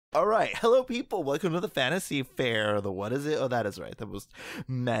All right, hello people, welcome to the Fantasy Faire, the what is it? Oh, that is right, the most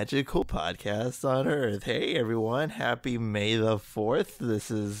magical podcast on earth. Hey everyone, happy May the 4th.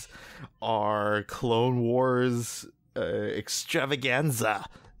 This is our Clone Wars extravaganza.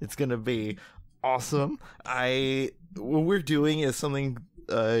 It's gonna be awesome. What we're doing is something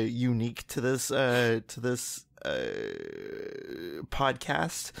unique to this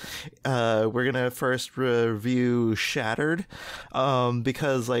podcast. We're gonna first review Shattered,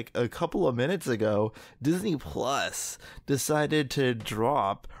 because like a couple of minutes ago, Disney Plus decided to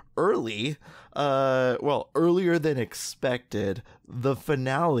drop earlier than expected, the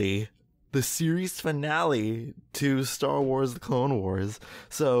series finale to Star Wars: The Clone Wars.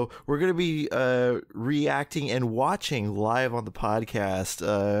 So we're going to be reacting and watching live on the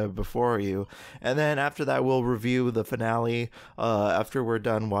podcast before you. And then after that, we'll review the finale after we're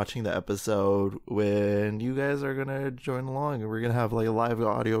done watching the episode, when you guys are going to join along. And we're going to have like a live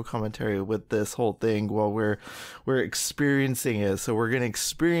audio commentary with this whole thing while we're experiencing it. So we're going to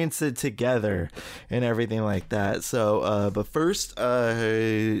experience it together and everything like that. So, but first,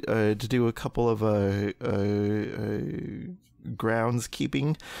 to do a couple of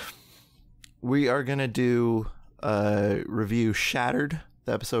groundskeeping, we are gonna do review Shattered,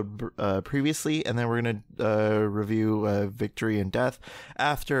 the episode previously, and then we're gonna review Victory and Death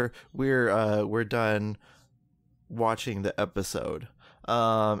after we're done watching the episode.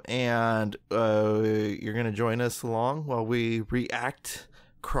 And you're gonna join us along while we react,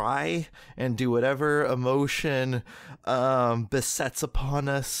 cry, and do whatever emotion besets upon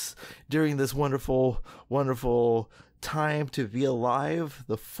us during this wonderful time to be alive.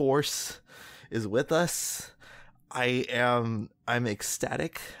 The Force is with us. I'm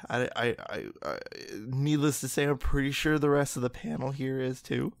ecstatic. I needless to say, I'm pretty sure the rest of the panel here is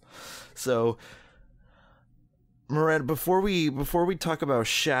too. So Moreno, before we talk about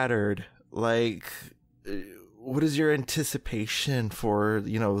Shattered, like, what is your anticipation for,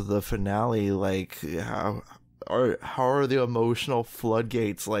 the finale? Like, how are the emotional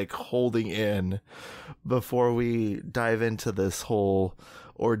floodgates like holding in before we dive into this whole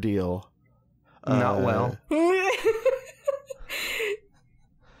ordeal? Not well.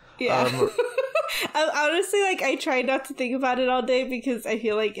 Yeah. Honestly, like, I tried not to think about it all day because I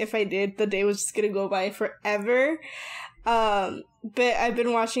feel like if I did, the day was just gonna go by forever. But I've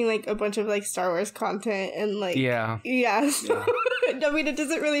been watching like a bunch of like Star Wars content and like so, I mean, it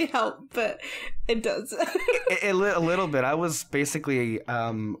doesn't really help, but it does. a little bit. I was basically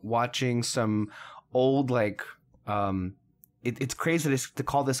watching some old like it's crazy to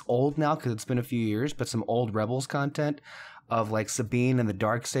call this old now because it's been a few years, but some old Rebels content of like Sabine and the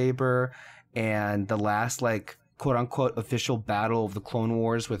Darksaber and the last like quote unquote official battle of the Clone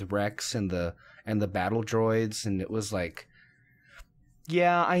Wars with Rex and the battle droids, and it was like,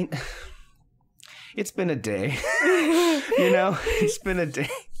 it's been a day. It's been a day.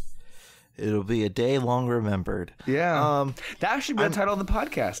 It'll be a day long remembered. Yeah. That should be the title of the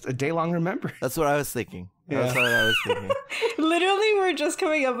podcast, A Day Long Remembered. That's what I was thinking. That's what I was thinking. Literally, we're just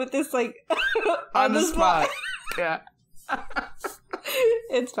coming up with this like on the spot. Yeah.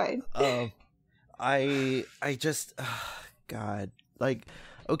 It's fine. I just God, like,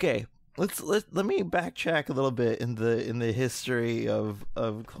 okay, let me backtrack a little bit in the history of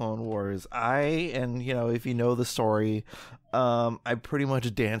Clone Wars. If you know the story, I pretty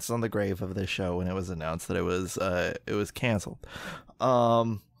much danced on the grave of this show when it was announced that it was canceled.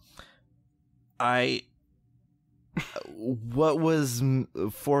 What was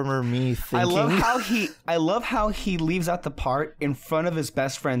former me thinking? I love how he leaves out the part in front of his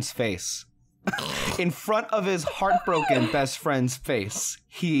best friend's face. In front of his heartbroken best friend's face,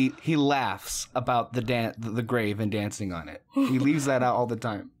 he laughs about the grave and dancing on it. He leaves that out all the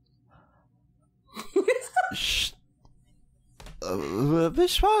time.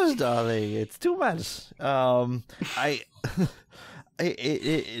 Bishwash, darling, it's too much.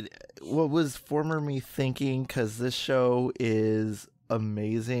 What was former me thinking? Because this show is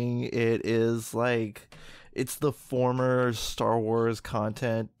amazing. It is like, it's the former Star Wars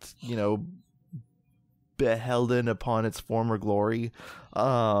content, beholden upon its former glory,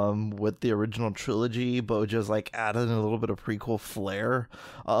 with the original trilogy, but just like adding a little bit of prequel flair,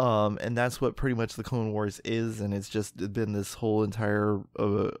 and that's what pretty much the Clone Wars is, and it's just been this whole entire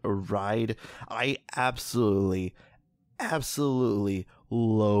ride. I absolutely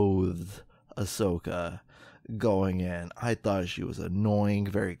loathed Ahsoka going in. I thought she was annoying,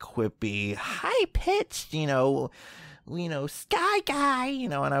 very quippy, high pitched, Sky Guy,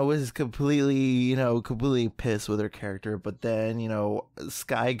 and I was completely pissed with her character. But then,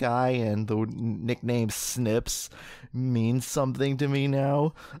 Sky Guy and the nickname Snips means something to me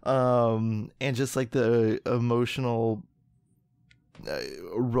now. And just like the emotional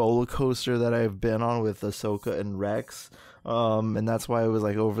roller coaster that I've been on with Ahsoka and Rex. And that's why I was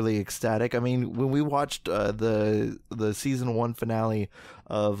like overly ecstatic. I mean, when we watched the season 1 finale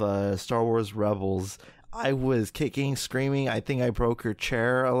of Star Wars Rebels, I was kicking, screaming. I think I broke her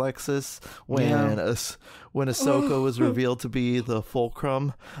chair, Alexis, when Ahsoka was revealed to be the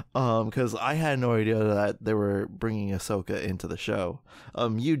Fulcrum, because I had no idea that they were bringing Ahsoka into the show.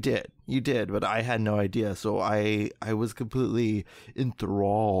 You did, but I had no idea. So I was completely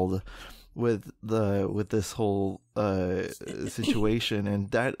enthralled with this whole situation,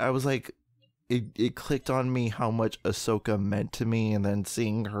 and that I was like, it clicked on me how much Ahsoka meant to me, and then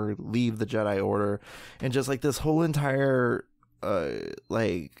seeing her leave the Jedi Order, and just like this whole entire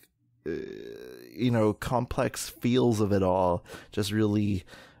complex feels of it all just really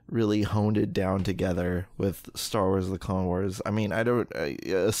honed it down together with Star Wars The Clone Wars. I mean,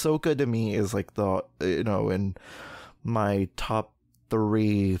 Ahsoka to me is like the in my top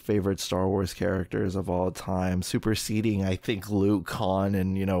 3 favorite Star Wars characters of all time, superseding I think Luke, Han,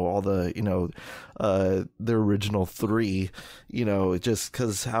 and all the the original 3, just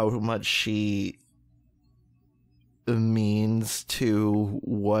because how much she means to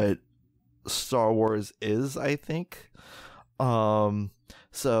what Star Wars is, I think.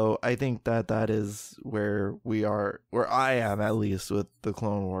 So I think that is where I am, at least, with the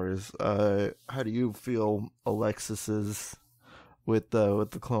Clone Wars. How do you feel, Alexis, with the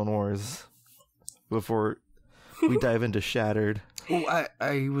Clone Wars, before we dive into Shattered? Well,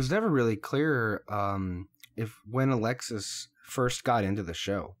 I was never really clear if when Alexis first got into the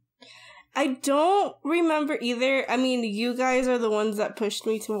show. I don't remember either. I mean, you guys are the ones that pushed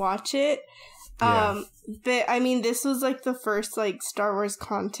me to watch it. Yeah. But I mean, this was like the first like Star Wars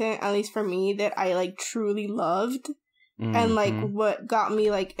content, at least for me, that I like truly loved, and like what got me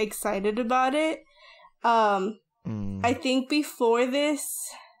like excited about it. I think before this,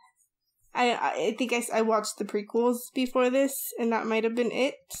 I think I watched the prequels before this, and that might have been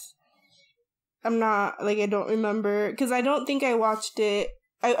it. I'm not, like, I don't remember, because I don't think I watched it.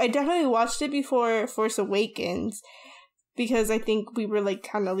 I definitely watched it before Force Awakens, because I think we were, like,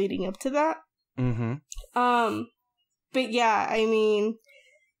 kind of leading up to that. But yeah, I mean,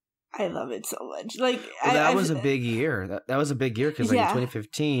 I love it so much. Like, well, that was a big year. That was a big year, because like in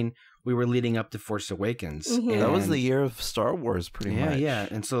 2015, we were leading up to Force Awakens. And that was the year of Star Wars, pretty much. Yeah.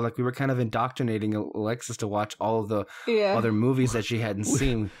 And so like we were kind of indoctrinating Alexis to watch all of the other movies that she hadn't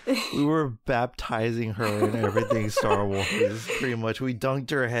seen. We were baptizing her in everything Star Wars, pretty much. We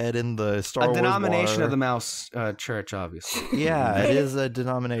dunked her head in the Star Wars denomination water. of the Mouse Church, obviously. Yeah, it is a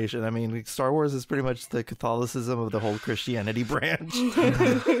denomination. I mean, Star Wars is pretty much the Catholicism of the whole Christianity branch.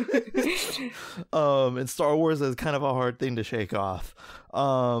 And Star Wars is kind of a hard thing to shake off.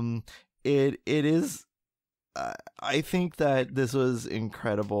 It is. I think that this was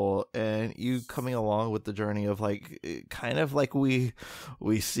incredible, and you coming along with the journey of like kind of like we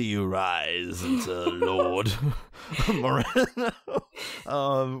see you rise into Lord Moreno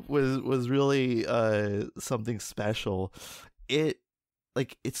was really something special. It's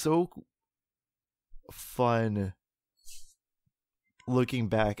so fun looking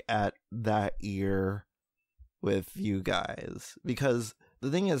back at that year with you guys, because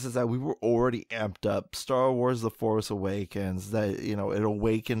the thing is that we were already amped up. Star Wars The Force Awakens, that, it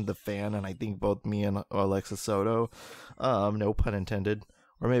awakened the fan, and I think both me and Alexis Soto, no pun intended,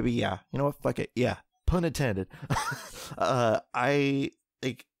 or maybe, yeah, you know what, fuck it, yeah, pun intended. It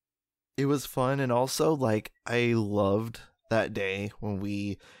was fun, and also, like, I loved that day when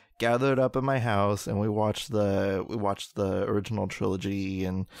we gathered up at my house and we watched the original trilogy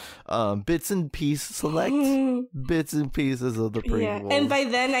and bits and pieces of the prequels. Yeah, and by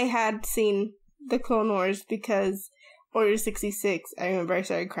then I had seen the Clone Wars, because Order 66, I remember I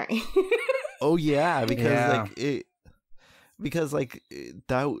started crying. Oh yeah, because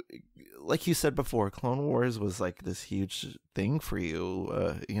that, like you said before, Clone Wars was like this huge thing for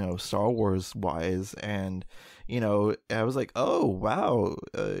you, Star Wars wise, and I was like, oh wow,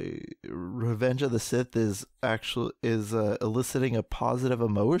 Revenge of the Sith is eliciting a positive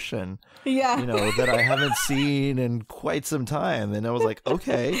emotion, that I haven't seen in quite some time, and I was like,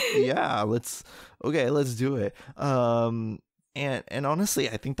 okay, yeah, let's do it. And honestly,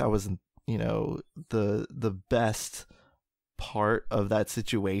 I think that was the best part of that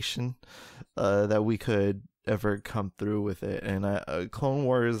situation, that we could ever come through with it. And Clone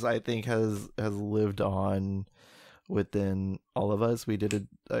Wars, I think, has lived on within all of us. We did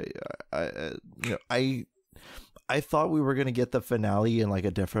I thought we were gonna get the finale in like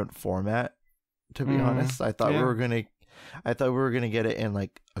a different format. To be honest, I thought we were gonna get it in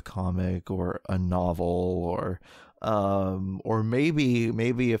like a comic or a novel or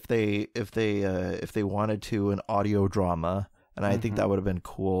maybe if they wanted to, an audio drama, and I think that would have been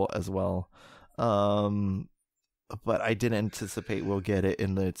cool as well. But I didn't anticipate we'll get it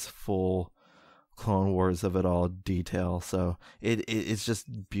in its full Clone Wars of it all detail. So it's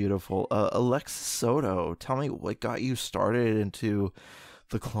just beautiful. Alexis Soto, tell me what got you started into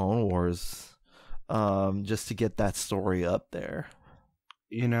the Clone Wars, just to get that story up there.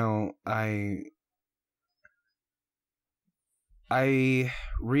 You know, I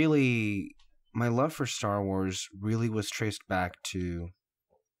really, my love for Star Wars really was traced back to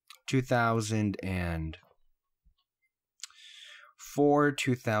 2004,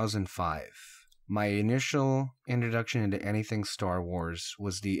 2005. My initial introduction into anything Star Wars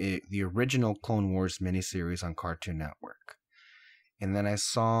was the original Clone Wars miniseries on Cartoon Network. And then I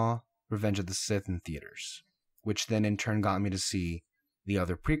saw Revenge of the Sith in theaters, which then in turn got me to see the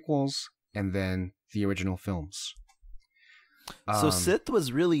other prequels and then the original films. So Sith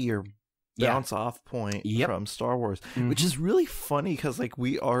was really your bounce off point from Star Wars, which is really funny because like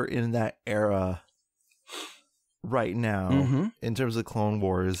we are in that era right now in terms of Clone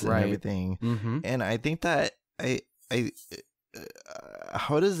Wars and everything. And I think that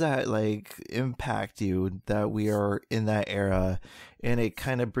how does that like impact you that we are in that era, and it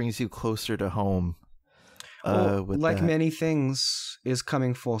kind of brings you closer to home? With like that. many things is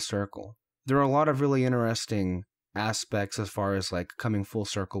coming full circle. There are a lot of really interesting aspects as far as like coming full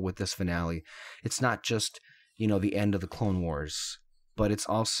circle with this finale. It's not just, the end of the Clone Wars, but it's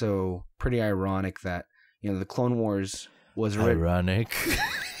also pretty ironic that, the Clone Wars was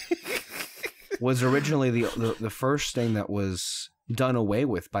was originally the first thing that was done away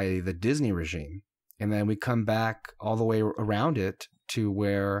with by the Disney regime. And then we come back all the way around it to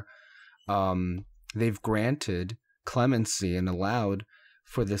where they've granted clemency and allowed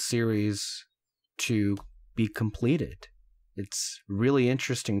for the series to be completed. It's really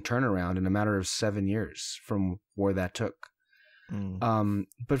interesting turnaround in a matter of 7 years from where that took.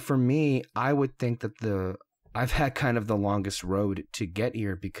 But for me, I would think that I've had kind of the longest road to get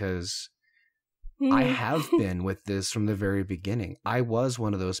here because I have been with this from the very beginning. I was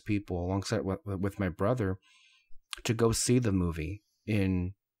one of those people alongside with my brother to go see the movie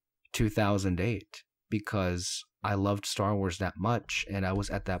in 2008 because I loved Star Wars that much, and I was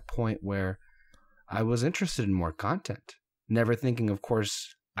at that point where I was interested in more content, never thinking, of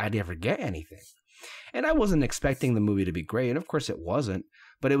course, I'd ever get anything. And I wasn't expecting the movie to be great, and of course it wasn't,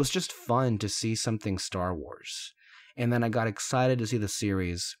 but it was just fun to see something Star Wars. And then I got excited to see the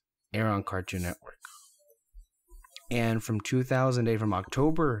series air on Cartoon Network. And from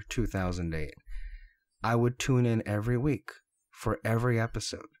October 2008, I would tune in every week for every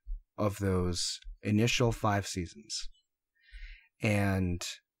episode of those initial 5 seasons. And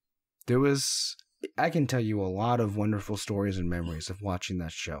I can tell you a lot of wonderful stories and memories of watching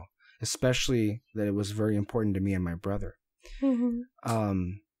that show, especially that it was very important to me and my brother. I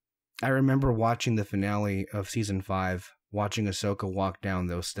remember watching the finale of season 5, watching Ahsoka walk down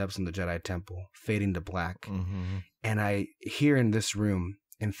those steps in the Jedi Temple, fading to black. And I here in this room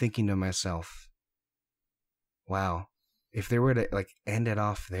and thinking to myself, wow, if they were to like end it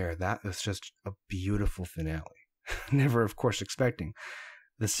off there, that was just a beautiful finale. Never, of course, expecting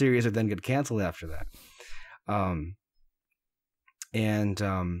the series would then get canceled after that.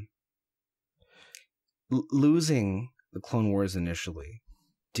 Losing the Clone Wars initially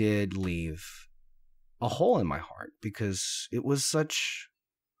did leave a hole in my heart because it was such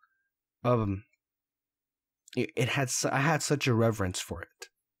I had such a reverence for it,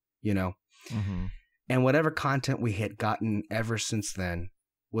 and whatever content we had gotten ever since then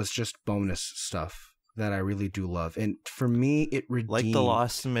was just bonus stuff that I really do love. And for me, it redeemed, like the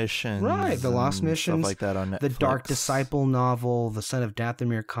Lost Missions, right? The Lost Missions, stuff like that on Netflix. The Dark Disciple novel, the Son of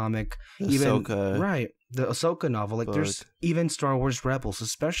Dathomir comic, Ahsoka, right? The Ahsoka novel. Like there's even Star Wars Rebels,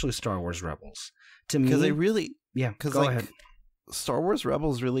 especially Star Wars Rebels. To me, because they really, because go ahead. Star Wars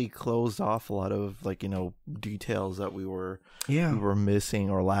Rebels really closed off a lot of details that we were missing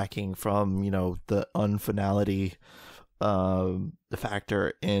or lacking from the unfinality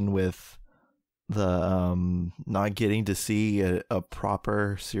factor in with the not getting to see a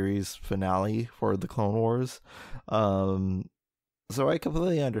proper series finale for the Clone Wars. So I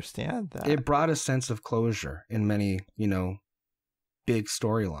completely understand that. It brought a sense of closure in many, big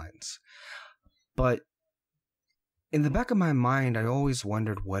storylines. But in the back of my mind, I always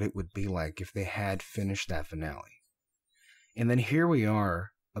wondered what it would be like if they had finished that finale. And then here we are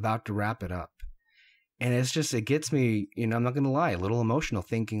about to wrap it up. And it gets me, I'm not going to lie, a little emotional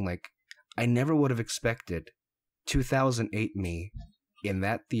thinking like I never would have expected 2008 me in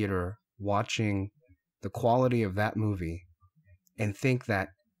that theater watching the quality of that movie and think that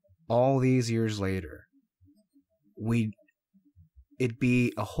all these years later, it'd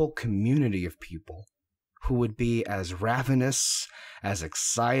be a whole community of people who would be as ravenous, as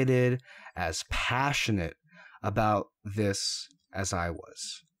excited, as passionate about this as I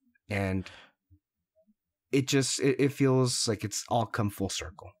was. And it feels like it's all come full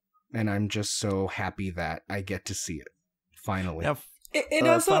circle. And I'm just so happy that I get to see it finally. Now, it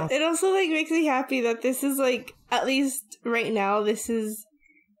also like makes me happy that this is like, at least right now, this is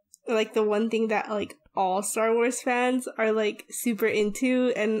like the one thing that like all Star Wars fans are like super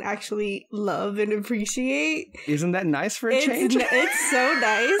into and actually love and appreciate. Isn't that nice for a change? It's so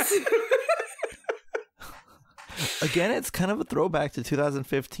nice. Again, it's kind of a throwback to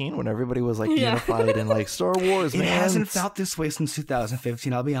 2015 when everybody was like unified and like Star Wars. It hasn't felt this way since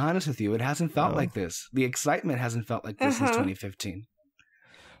 2015. I'll be honest with you. It hasn't felt like this. The excitement hasn't felt like this since 2015.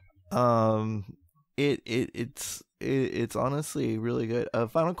 It's honestly really good.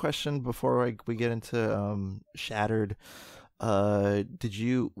 Final question before we get into Shattered.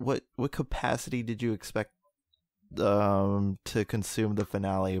 What capacity did you expect to consume the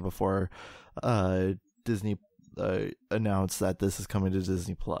finale before Disney announced that this is coming to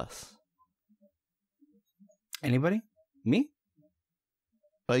Disney Plus? Anybody? Me?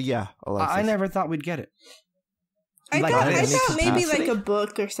 Yeah, Alexis. I never thought we'd get it. I thought maybe like a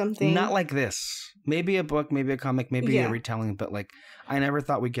book or something. Not like this. Maybe a book, maybe a comic, maybe a retelling, but like I never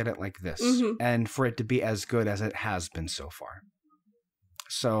thought we'd get it like this. And for it to be as good as it has been so far.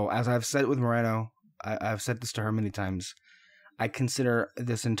 So as I've said with Moreno, I've said this to her many times, I consider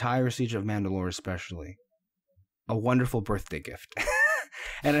this entire Siege of Mandalore especially a wonderful birthday gift.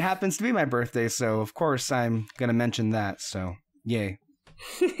 And it happens to be my birthday, so of course I'm going to mention that, so yay.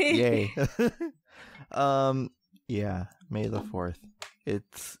 Yay. Yeah, May the 4th.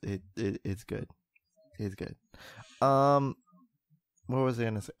 It's good. It's good. What was I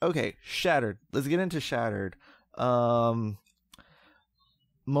gonna say? Okay, Shattered. Let's get into Shattered.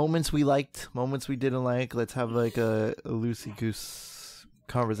 Moments we liked, moments we didn't like. Let's have like a loosey goose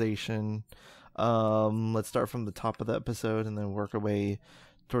conversation. Let's start from the top of the episode and then work our way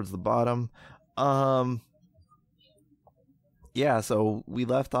towards the bottom. Yeah, so we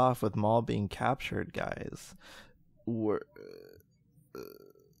left off with Maul being captured, guys.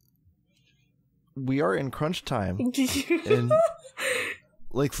 We are in crunch time. And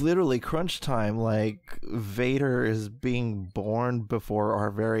like literally crunch time, like Vader is being born before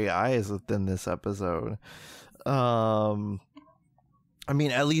our very eyes within this episode. I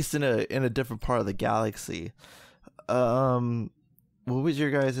mean, at least in a different part of the galaxy. What was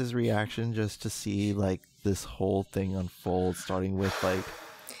your guys' reaction just to see like this whole thing unfold, starting with like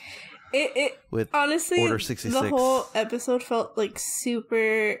it with honestly Order 66? The whole episode felt like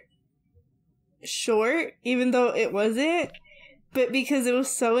super short, even though it wasn't, but because it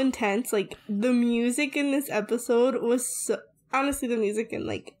was so intense. Like the music in this episode was so, honestly, the music in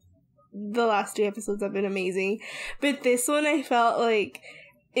like the last 2 episodes have been amazing, but this one I felt like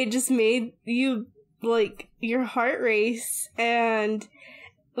it just made you like your heart race, and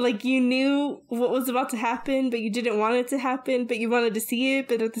like you knew what was about to happen, but you didn't want it to happen, but you wanted to see it,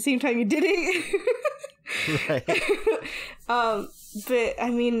 but at the same time you didn't. Right. But I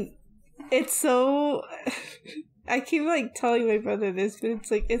mean, it's so I keep like telling my brother this, but it's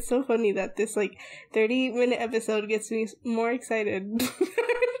like it's so funny that this like 30-minute episode gets me more excited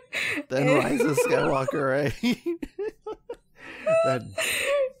than Rise of Skywalker, right? That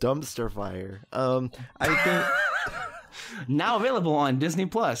dumpster fire. I think now available on Disney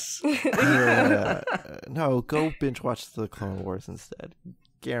Plus. Yeah, no, go binge watch the Clone Wars instead.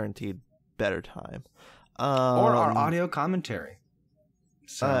 Guaranteed better time. Or our audio commentary.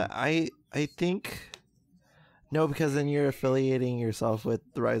 So I think no, because then you're affiliating yourself with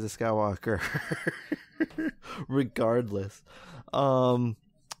the Rise of Skywalker. Regardless,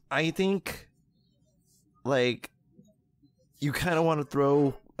 I think like you kind of want to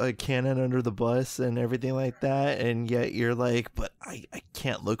throw a cannon under the bus and everything like that, and yet you're like, but I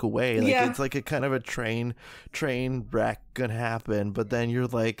can't look away. Like it's like a kind of a train wreck gonna happen, but then you're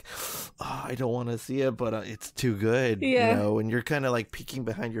like, oh, I don't want to see it, but it's too good, you know, and you're kind of like peeking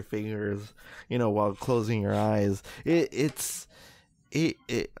behind your fingers, you know, while closing your eyes. It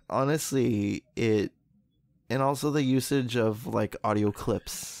honestly, and also the usage of like audio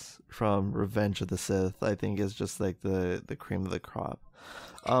clips from Revenge of the Sith, I think is just like the cream of the crop.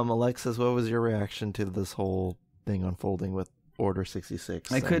 Alexis, what was your reaction to this whole thing unfolding with Order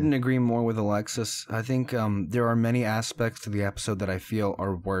 66. I couldn't agree more with Alexis. I think there are many aspects to the episode that I feel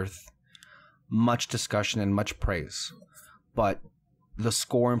are worth much discussion and much praise. But the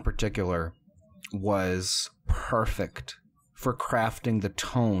score in particular was perfect for crafting the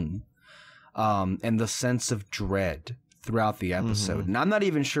tone and the sense of dread throughout the episode. And I'm not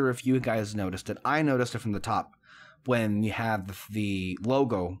even sure if you guys noticed it. I noticed it from the top when you have the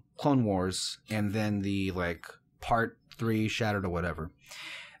logo, Clone Wars, and then the like Part 3 Shattered or whatever.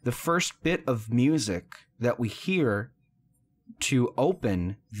 The first bit of music that we hear to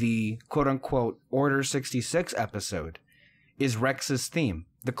open the quote-unquote Order 66 episode is Rex's theme,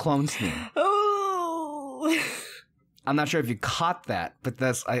 the clone's theme. Oh! I'm not sure if you caught that, but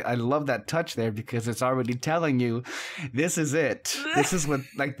I love that touch there because it's already telling you this is it. This is what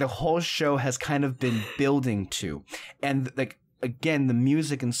like the whole show has kind of been building to. And like again, the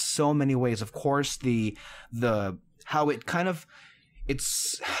music in so many ways. Of course, the how it kind of it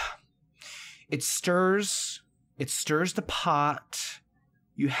stirs the pot.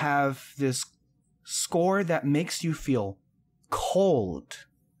 You have this score that makes you feel cold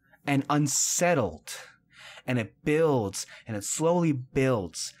and unsettled. And it builds, and it slowly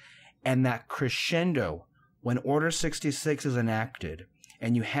builds. And that crescendo, when Order 66 is enacted,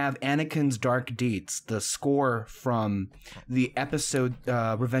 and you have Anakin's Dark Deeds, the score from the episode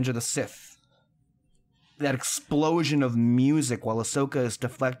Revenge of the Sith, that explosion of music while Ahsoka is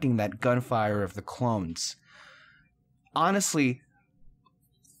deflecting that gunfire of the clones. Honestly,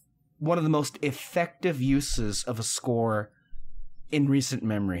 one of the most effective uses of a score in recent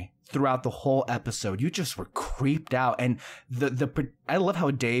memory. Throughout the whole episode, you just were creeped out, and I love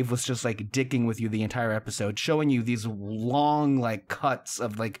how Dave was just like dicking with you the entire episode, showing you these long like cuts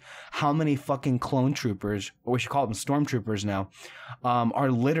of like how many fucking clone troopers, or we should call them stormtroopers now,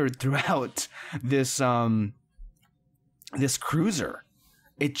 are littered throughout this this cruiser.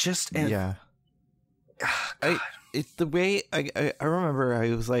 It just yeah. It's the way I remember. I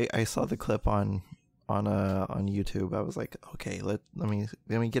was like, I saw the clip on YouTube. I was like, okay, let me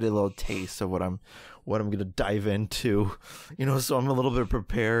get a little taste of what I'm gonna dive into, so I'm a little bit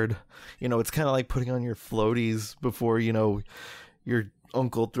prepared. It's kind of like putting on your floaties before your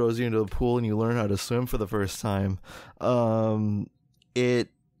uncle throws you into the pool and you learn how to swim for the first time. It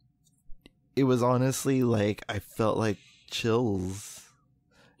was honestly like I felt like chills.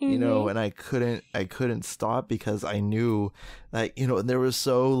 And I couldn't stop because I knew that, and there was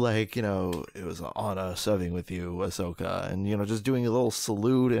so like, it was an honor serving with you, Ahsoka, and, just doing a little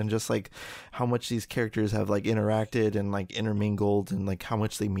salute and just like how much these characters have like interacted and like intermingled and like how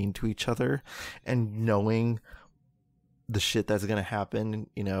much they mean to each other, and knowing the shit that's going to happen,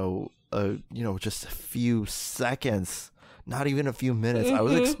 just a few seconds, not even a few minutes. I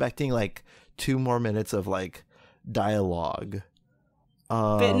was expecting like 2 more minutes of like dialogue.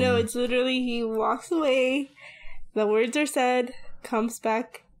 But no, it's literally he walks away, the words are said, comes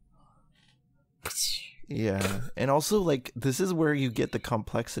back. Yeah, and also like this is where you get the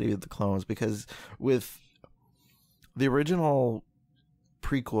complexity of the clones, because with the original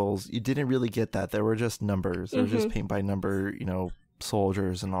prequels, you didn't really get that. There were just numbers. They were just paint by number,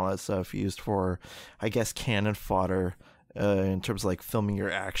 soldiers and all that stuff used for, I guess, cannon fodder in terms of like filming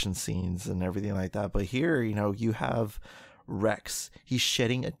your action scenes and everything like that. But here, you have Rex. He's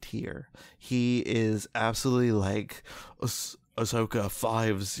shedding a tear. He is absolutely like Ahsoka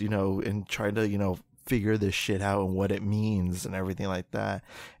fives, and trying to, figure this shit out and what it means and everything like that.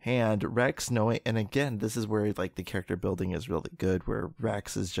 And Rex knowing, and again, this is where like the character building is really good, where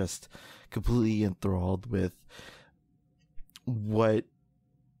Rex is just completely enthralled with what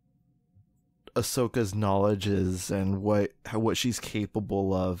Ahsoka's knowledge is and what she's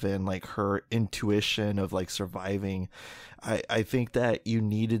capable of, and like her intuition of like surviving. I think that you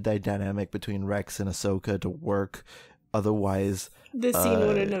needed that dynamic between Rex and Ahsoka to work. Otherwise, this scene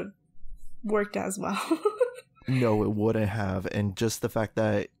wouldn't have worked as well. No, it wouldn't have. And just the fact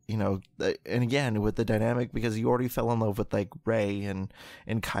that, and again, with the dynamic, because you already fell in love with like Rey and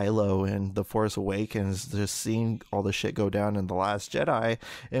Kylo and The Force Awakens, just seeing all the shit go down in The Last Jedi,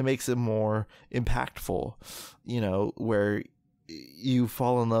 it makes it more impactful, where you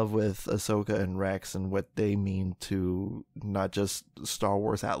fall in love with Ahsoka and Rex and what they mean to not just Star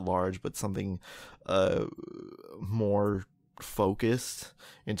Wars at large, but something more focused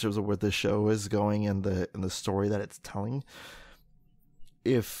in terms of where the show is going and the story that it's telling.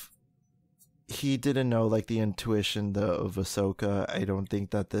 If he didn't know like the intuition of Ahsoka, I don't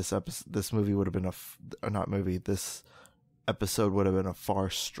think that this movie would have been this episode would have been a far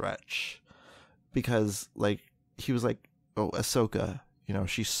stretch, because like he was like, oh, Ahsoka,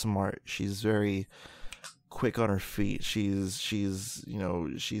 she's smart, she's very quick on her feet. She's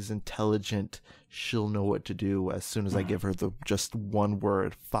intelligent. She'll know what to do as soon as I give her the just one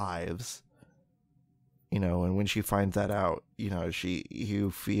word, fives. And when she finds that out,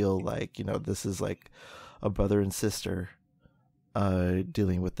 you feel like, this is like a brother and sister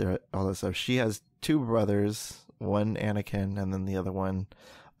dealing with all this stuff. She has two brothers, one Anakin and then the other one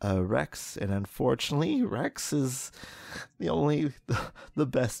Rex, and unfortunately Rex is the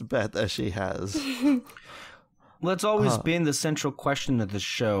best bet that she has. Well, it's always been the central question of the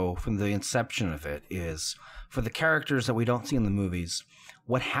show from the inception of it is, for the characters that we don't see in the movies,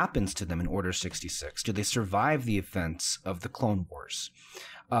 what happens to them in Order 66? Do they survive the events of the Clone Wars?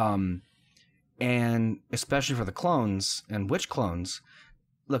 And especially for the clones, and which clones?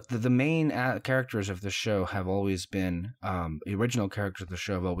 Look, the main characters of the show have always been, the original characters of the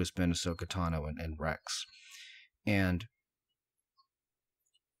show have always been Ahsoka Tano and Rex. And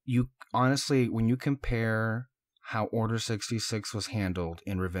you honestly, when you compare how Order 66 was handled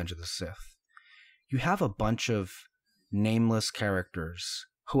in Revenge of the Sith, you have a bunch of nameless characters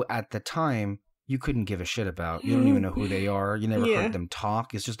who at the time you couldn't give a shit about. You don't even know who they are. You never heard them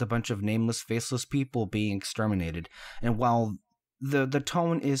talk. It's just a bunch of nameless, faceless people being exterminated. And while the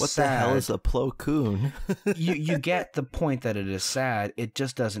tone is what sad, the hell is a Plo Koon? you get the point that it is sad. It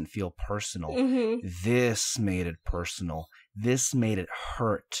just doesn't feel personal. This made it personal. This made it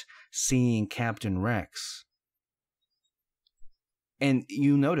hurt seeing Captain Rex. And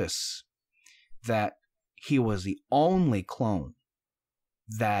you notice that he was the only clone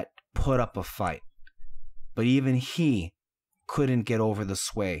that put up a fight. But even he couldn't get over the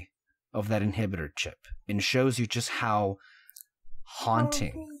sway of that inhibitor chip. And shows you just how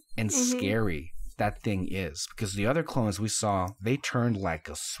haunting and scary that thing is. Because the other clones we saw, they turned like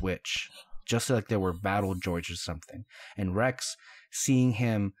a switch. Just like they were battle droids or something. And Rex, seeing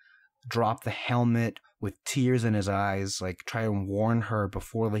him drop the helmet with tears in his eyes, like try and warn her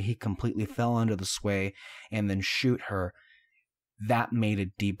before he completely fell under the sway, and then shoot her, that made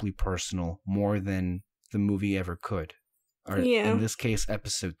it deeply personal, more than the movie ever could. Or in this case,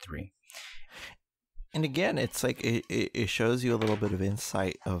 episode 3. And again, it's like it shows you a little bit of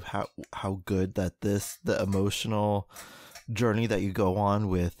insight of how good that the emotional journey that you go on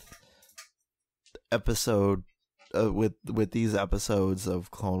with episode with these episodes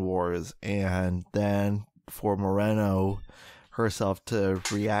of Clone Wars, and then for Moreno herself to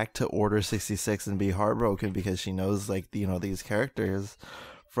react to Order 66 and be heartbroken because she knows, like, these characters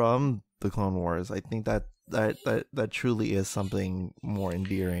from the Clone Wars. I think that truly is something more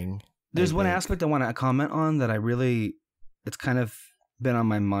endearing. There's one aspect I want to comment on that it's kind of been on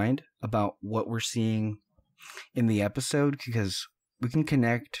my mind about what we're seeing in the episode, because we can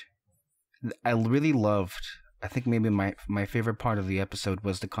connect. I really loved, I think maybe my favorite part of the episode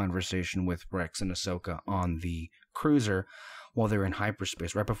was the conversation with Rex and Ahsoka on the cruiser while they're in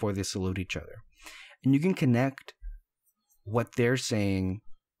hyperspace, right before they salute each other. And you can connect what they're saying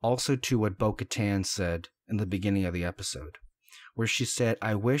also to what Bo-Katan said in the beginning of the episode, where she said,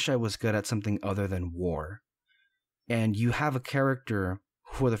 "I wish I was good at something other than war." And you have a character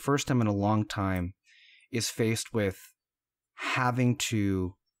who, for the first time in a long time, is faced with having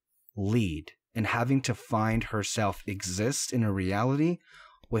to lead and having to find herself exist in a reality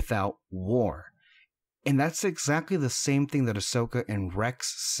without war. And that's exactly the same thing that Ahsoka and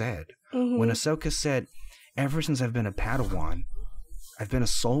Rex said. When Ahsoka said, "Ever since I've been a Padawan, I've been a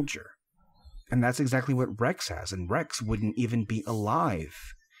soldier." And that's exactly what Rex has. And Rex wouldn't even be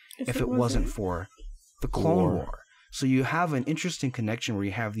alive if it wasn't for the Clone War. So you have an interesting connection where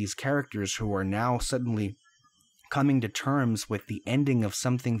you have these characters who are now suddenly coming to terms with the ending of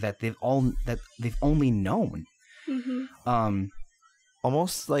something that they've only known.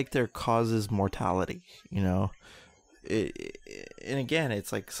 Almost like their cause is mortality, and again,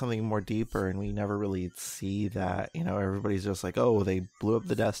 it's like something more deeper, and we never really see that. Everybody's just like, oh, they blew up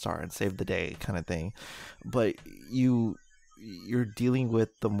the Death Star and saved the day kind of thing. But you're dealing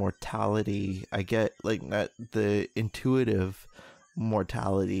with the mortality. I get like that, the intuitive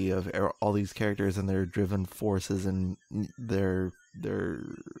mortality of all these characters and their driven forces and their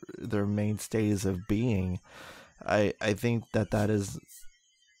mainstays of being. I think that is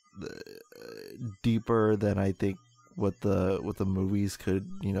deeper than I think what the movies could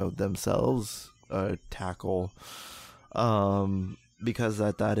themselves tackle, because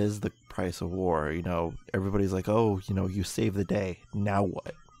that is the price of war. Everybody's like, oh, you save the day, now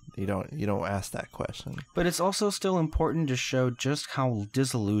what? You don't ask that question. But it's also still important to show just how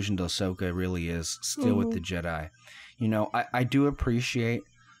disillusioned Ahsoka really is still with the Jedi. I do appreciate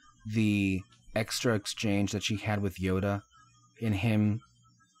the extra exchange that she had with Yoda, in him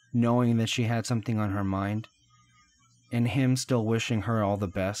knowing that she had something on her mind, and him still wishing her all the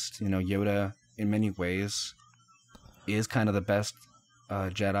best. You know, Yoda, in many ways, is kind of the best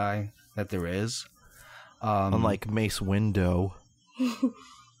Jedi that there is. Unlike Mace Windu.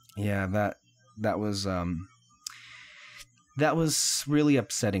 Yeah, that was really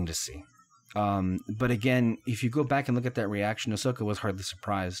upsetting to see. But again, if you go back and look at that reaction, Ahsoka was hardly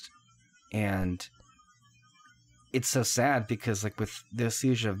surprised. And it's so sad because, like, with the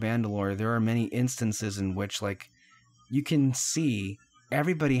Siege of Mandalore, there are many instances in which, like, you can see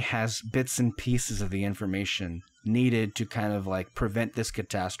everybody has bits and pieces of the information needed to kind of, like, prevent this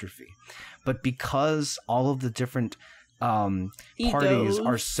catastrophe. But because all of the different parties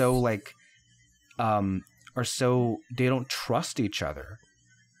are so, like, they don't trust each other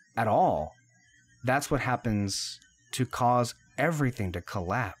at all, that's what happens to cause everything to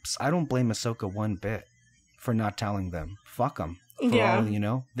collapse. I don't blame Ahsoka one bit for not telling them. Fuck them. Yeah. You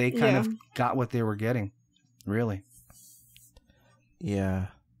know, they kind of got what they were getting. Really. Yeah.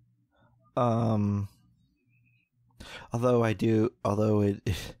 Although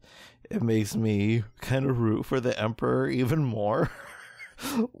it makes me kind of root for the Emperor even more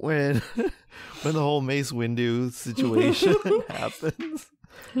when the whole Mace Windu situation happens.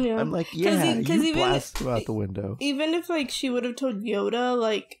 Yeah. I'm like, yeah, you blast him out the window. Even if, like, she would have told Yoda,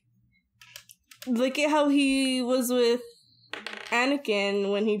 like, look at how he was with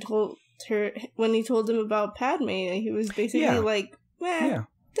Anakin when he told him about Padme. He was basically like,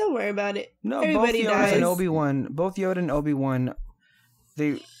 don't worry about it. No, everybody both Yoda dies. And Obi-Wan, both Yoda and Obi-Wan,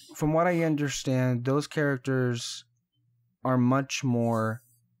 they, from what I understand, those characters are much more.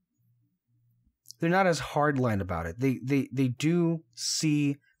 They're not as hardline about it. They do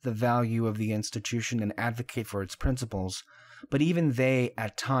see the value of the institution and advocate for its principles, but even they,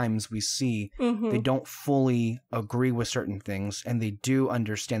 at times, we see they don't fully agree with certain things, and they do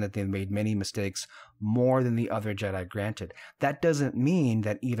understand that they've made many mistakes, more than the other Jedi, granted. That doesn't mean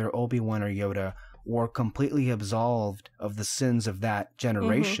that either Obi-Wan or Yoda were completely absolved of the sins of that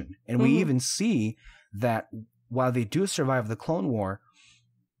generation. And we even see that while they do survive the Clone War,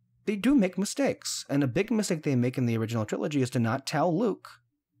 they do make mistakes. And a big mistake they make in the original trilogy is to not tell Luke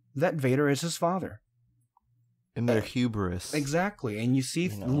that Vader is his father. In their hubris. Exactly. And you see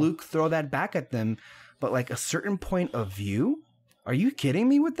Luke throw that back at them, but like a certain point of view? Are you kidding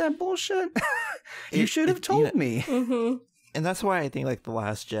me with that bullshit? You should have told me. And that's why I think, like, The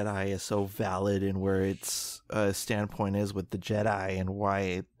Last Jedi is so valid in where its standpoint is with the Jedi, and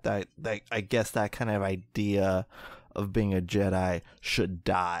why that I guess that kind of idea of being a Jedi should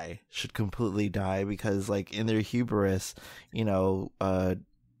completely die, because, like, in their hubris, you know,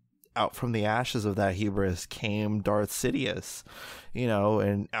 out from the ashes of that hubris came Darth Sidious, you know,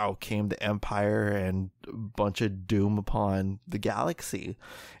 and out came the Empire and a bunch of doom upon the galaxy.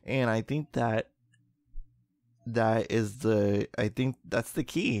 And I think that's the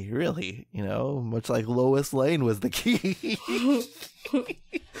key, really, you know, much like Lois Lane was the key.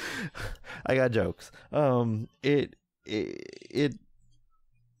 I got jokes. It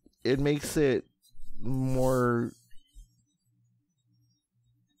makes it more,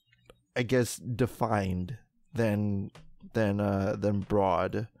 I guess, defined than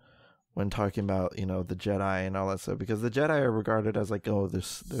broad when talking about, you know, the Jedi and all that stuff, because the Jedi are regarded as like, oh, they're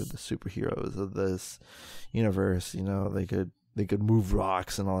the superheroes of this universe, you know, they could move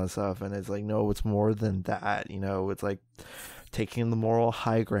rocks and all that stuff, and it's like, no, it's more than that, you know, it's like taking the moral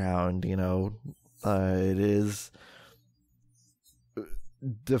high ground, you know, it is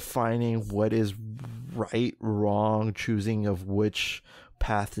defining what is right, wrong, choosing of which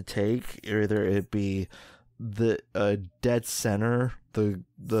path to take, either it be the dead center,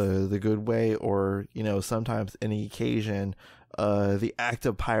 the good way, or, you know, sometimes any occasion the act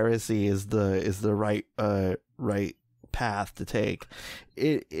of piracy is the right path to take.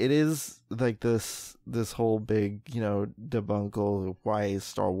 It is like this whole big, you know, debuncle of why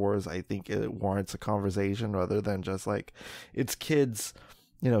Star Wars, I think it warrants a conversation rather than just like, it's kids,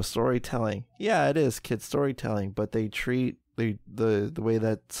 you know, storytelling. Yeah, it is kids storytelling, but they treat the way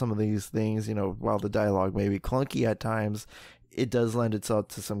that some of these things, you know, while the dialogue may be clunky at times, it does lend itself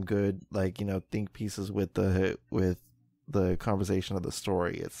to some good, like, you know, think pieces with the conversation of the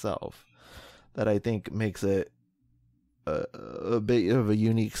story itself, that I think makes it a bit of a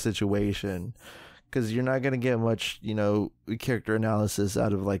unique situation, because you're not going to get much, you know, character analysis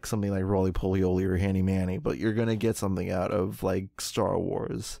out of like something like Roly Poly Oly or Handy Manny, but you're going to get something out of like Star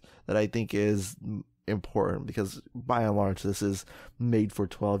Wars that I think is important, because by and large this is made for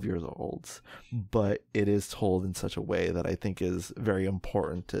 12-year-olds, but it is told in such a way that I think is very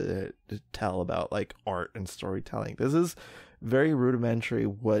important to tell about like art and storytelling. This is very rudimentary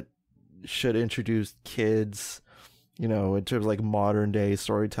what should introduce kids, in terms of like modern day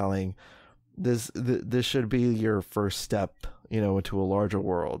storytelling. This should be your first step, into a larger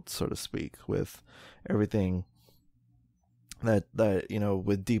world, so to speak, with everything that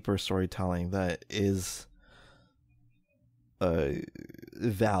with deeper storytelling that is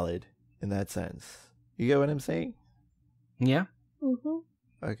valid in that sense. You get what I'm saying? Yeah. Mm-hmm.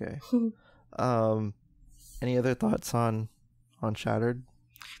 Okay. Any other thoughts on Shattered?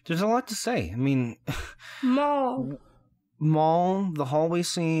 There's a lot to say. I mean, Maul, the hallway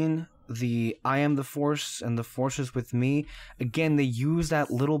scene, the I am the Force and the Force is with me. Again, they use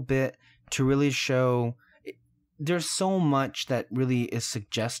that little bit to really show there's so much that really is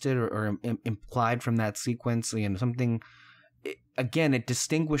suggested or implied from that sequence, and something. Again, it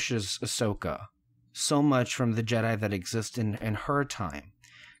distinguishes Ahsoka so much from the Jedi that exist in her time,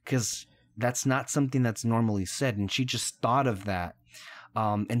 because that's not something that's normally said, and she just thought of that,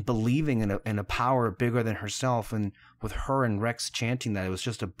 and believing in a power bigger than herself, and with her and Rex chanting that, it was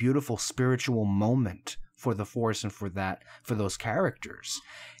just a beautiful spiritual moment for the Force and for those characters.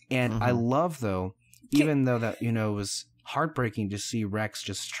 And I love, though, even though that it was heartbreaking to see Rex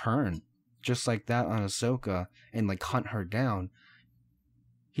just turn just like that on Ahsoka and like hunt her down.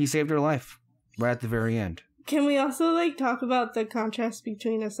 He saved her life right at the very end. Can we also like talk about the contrast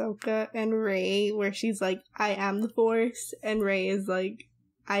between Ahsoka and Rey, where she's like, I am the Force, and Rey is like,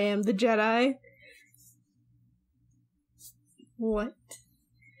 I am the Jedi? What?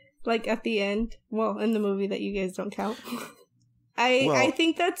 Like at the end? Well, in the movie that you guys don't count. I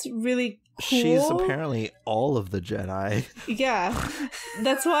think that's really cool. She's apparently all of the Jedi. Yeah.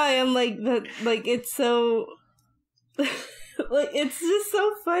 That's why I'm like, that. Like, it's so... like, it's just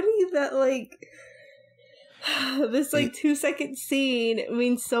so funny that, like... this, like, 2-second scene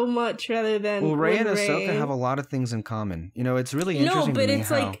means so much rather than... Well, Rey and Ahsoka have a lot of things in common. It's really interesting. No, but to me it's,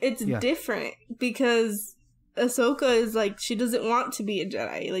 how, like, it's different. Because Ahsoka is, like, she doesn't want to be a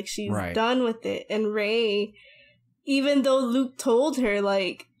Jedi. Like, she's done with it. And Rey, even though Luke told her,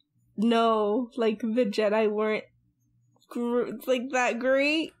 like, no, like, the Jedi weren't, like, that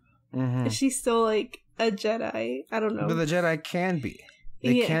great, she's still, like, a Jedi. I don't know. But the Jedi can be.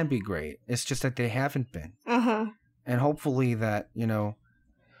 They can be great. It's just that they haven't been. Uh-huh. And hopefully that, I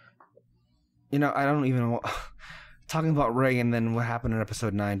don't even know. Talking about Rey and then what happened in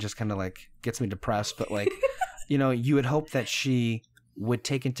episode 9 just kind of like gets me depressed. But like, you would hope that she would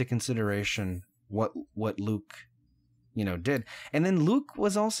take into consideration what Luke, did. And then Luke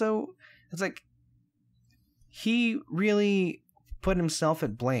was also, it's like, he really put himself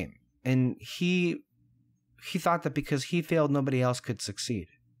at blame. And he thought that because he failed, nobody else could succeed.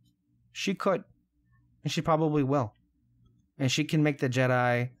 She could. And she probably will. And she can make the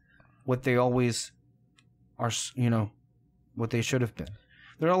Jedi what they always are, what they should have been.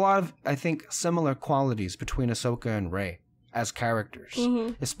 There are a lot of, I think, similar qualities between Ahsoka and Rey as characters.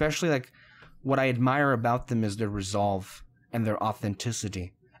 Especially, like, what I admire about them is their resolve and their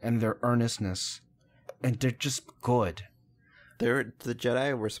authenticity and their earnestness. And they're just good. The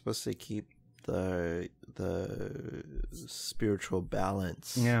Jedi were supposed to keep the spiritual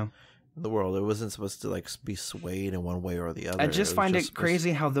balance in the world. It wasn't supposed to like be swayed in one way or the other. I just find it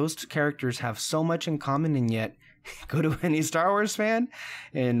crazy how those two characters have so much in common, and yet go to any Star Wars fan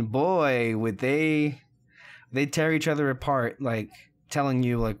and boy would they tear each other apart, like telling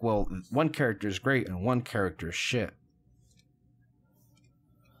you like, well, one character is great and one character is shit.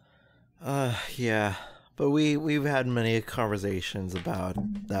 Yeah. But we've had many conversations about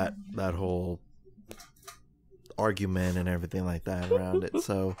that whole argument and everything like that around it.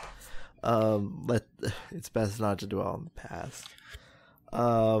 So it's best not to dwell on the past.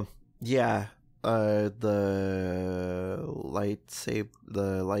 The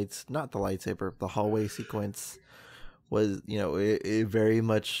hallway sequence was, it very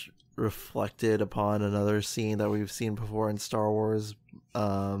much reflected upon another scene that we've seen before in Star Wars.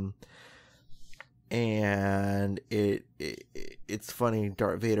 And it's funny,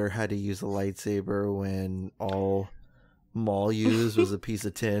 Darth Vader had to use a lightsaber when all Maul used was a piece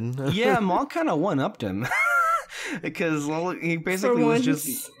of tin. Yeah, Maul kind of one-upped him. Because he basically was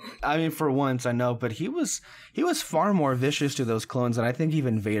just... I mean, for once, I know, but he was far more vicious to those clones than I think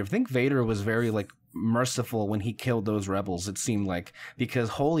even Vader. I think Vader was very, like, merciful when he killed those rebels, it seemed like. Because,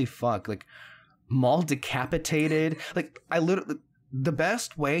 holy fuck, like, Maul decapitated... Like, the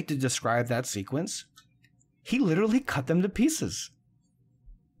best way to describe that sequence, he literally cut them to pieces.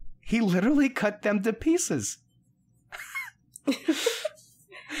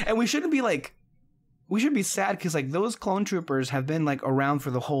 And we should be sad because like those clone troopers have been like around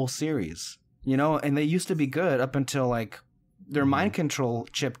for the whole series, and they used to be good up until like their mind control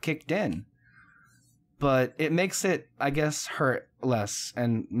chip kicked in. But it makes it, I guess, hurt less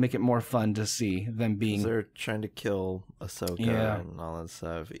and make it more fun to see them being... They're trying to kill Ahsoka and all that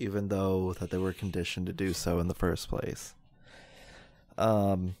stuff, even though that they were conditioned to do so in the first place.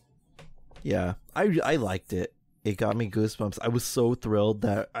 Yeah, I liked it. It got me goosebumps. I was so thrilled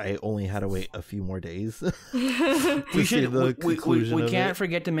that I only had to wait a few more days. We can't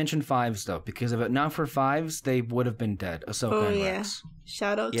forget to mention Fives, though, because if it not for Fives, they would have been dead. Ahsoka and Rex.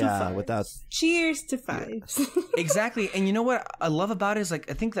 Shout out to Fives. Cheers to Fives. Exactly. And you know what I love about it is,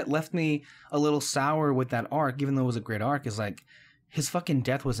 like, I think that left me a little sour with that arc, even though it was a great arc, is like, his fucking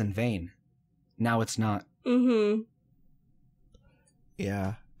death was in vain. Now it's not. Mm-hmm.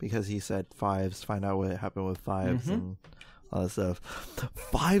 Yeah. Because he said Fives, find out what happened with Fives and all that stuff.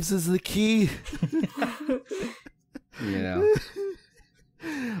 Fives is the key. Yeah.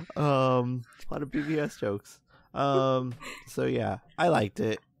 A lot of BBS jokes. So yeah, I liked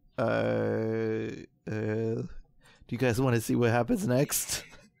it. Do you guys want to see what happens next?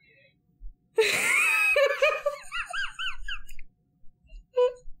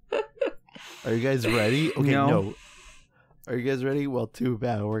 Are you guys ready? Okay, no. Are you guys ready? Well, too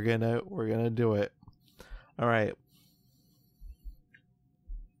bad. We're gonna do it. All right.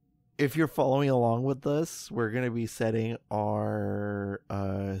 If you're following along with us, we're gonna be setting our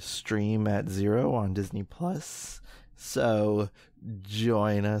stream at 0 on Disney Plus. So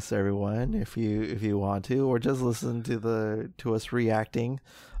join us, everyone, if you want to, or just listen to us reacting.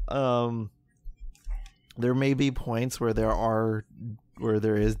 There may be points where there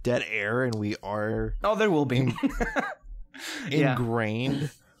is dead air, and we are. Oh, there will be. Ingrained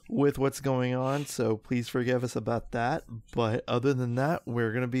with what's going on, so please forgive us about that. But other than that,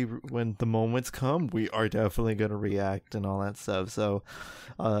 we're gonna be, when the moments come, we are definitely gonna react and all that stuff. So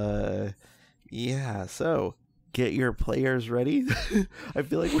so get your players ready. I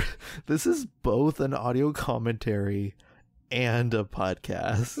feel like this is both an audio commentary and a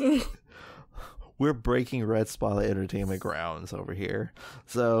podcast. We're breaking Red Spotlight Entertainment grounds over here.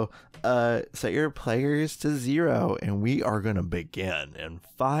 So set your players to 0, and we are going to begin in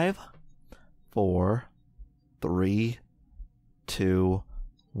 5, 4, 3, 2,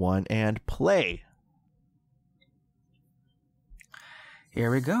 1, and play.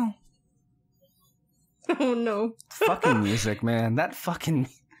 Here we go. Oh, no. Fucking music, man. That fucking...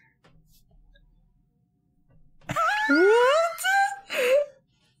 What?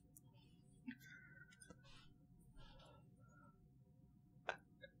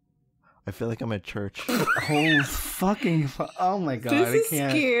 I feel like I'm at church. Oh my god, This I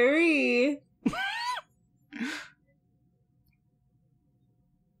can't. Is scary.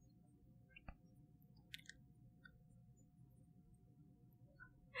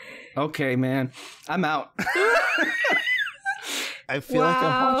 Okay, man. I'm out. I feel like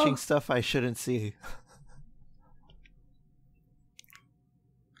I'm watching stuff I shouldn't see.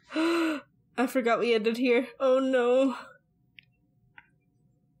 I forgot we ended here. Oh no.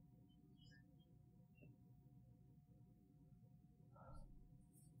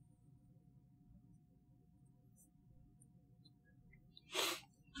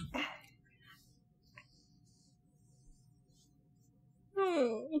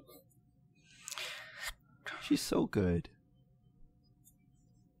 She's so good.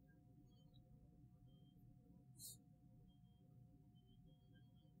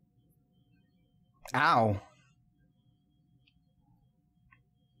 Ow.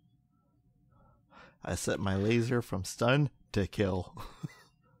 I set my laser from stun to kill.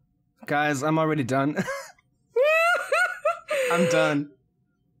 Guys, I'm already done. I'm done.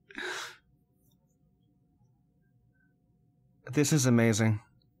 This is amazing.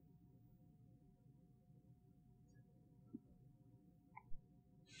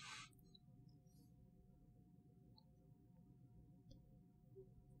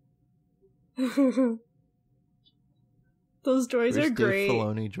 Those droids are great. Dave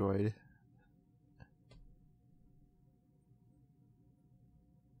Filoni droid.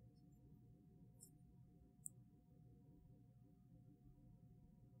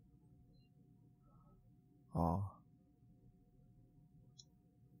 Oh.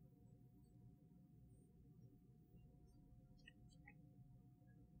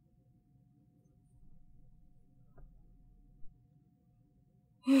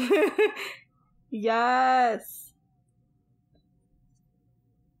 Yes.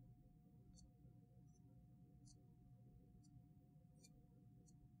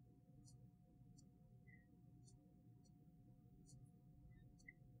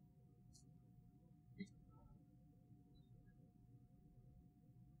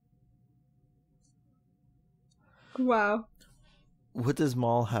 Wow. What does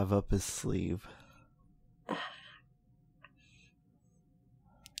Maul have up his sleeve?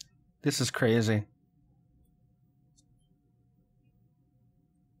 This is crazy.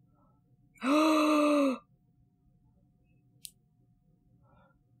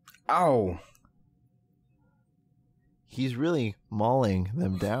 Ow. He's really mauling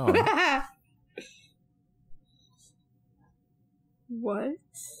them down. What?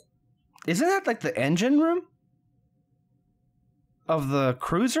 Isn't that like the engine room of the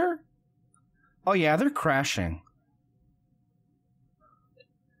cruiser? Oh yeah, they're crashing.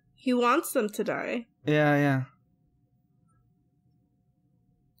 He wants them to die. Yeah, yeah.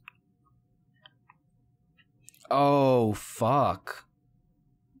 Oh, fuck.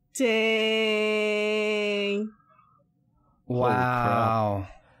 Dang. Wow.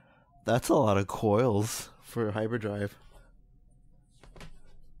 That's a lot of coils for hyperdrive.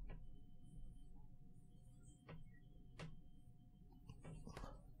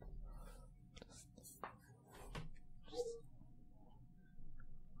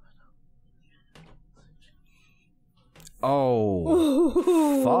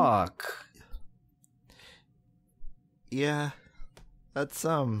 Oh, fuck. Yeah, that's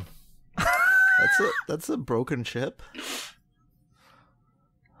that's a broken ship.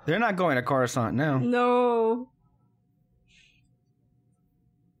 They're not going to Coruscant now. No.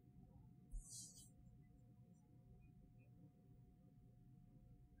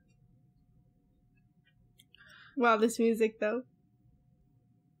 Wow, this music though.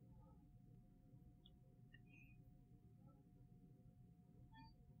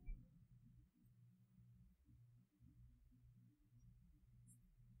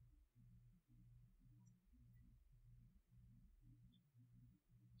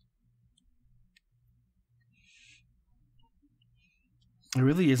 It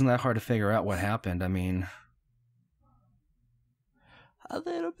really isn't that hard to figure out what happened. I mean, A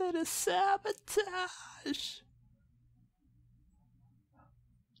little bit of sabotage.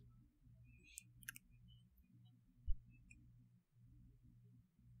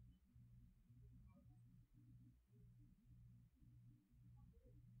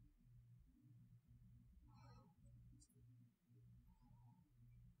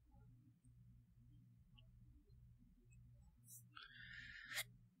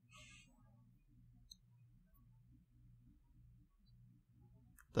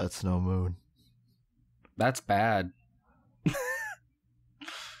 That's no moon. that's bad.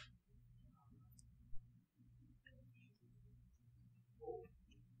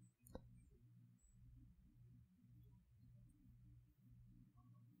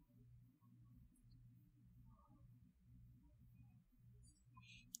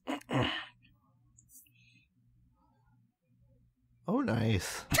 Oh,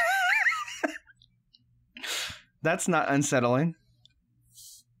 nice. That's not unsettling.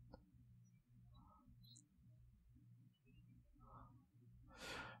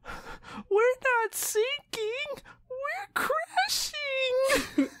 We're not sinking. We're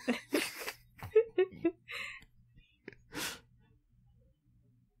crashing.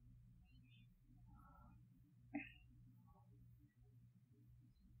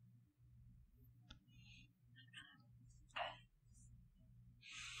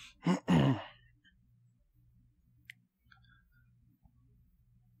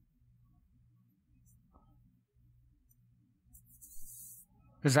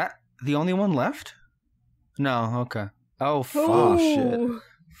 Is that the only one left? No, okay. Oh, fuck. Oh, shit.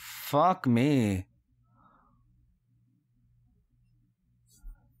 Fuck me.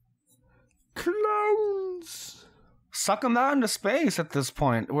 Clones. Suck them out into space at this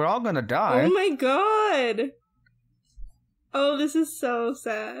point. We're all gonna die. Oh my god. Oh, this is so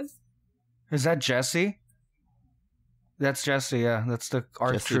sad. Is that Jesse? That's Jesse, yeah. That's the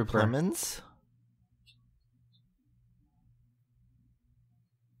ARC Jesse trooper. Plemons?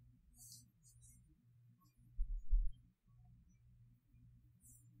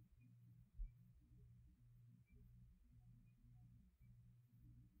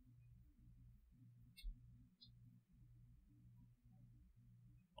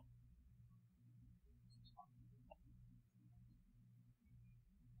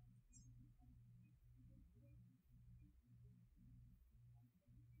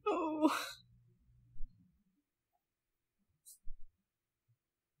 Oh.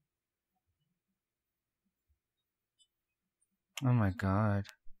 Oh my god.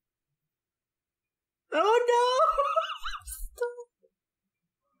 Oh no. Stop.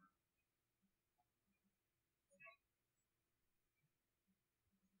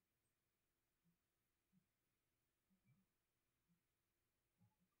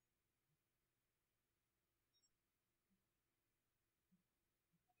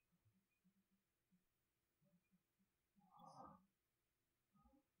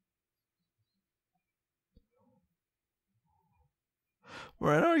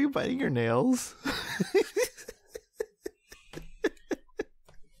 Moreno, are you biting your nails?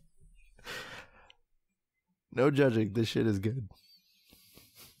 No judging. This shit is good.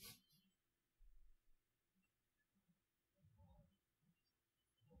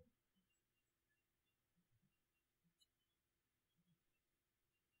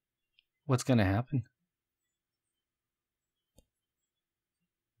 What's gonna happen?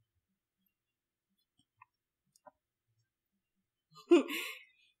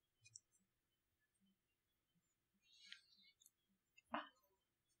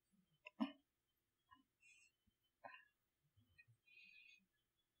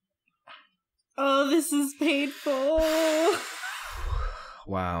 Oh, this is painful.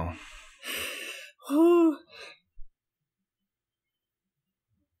 Wow. Whew.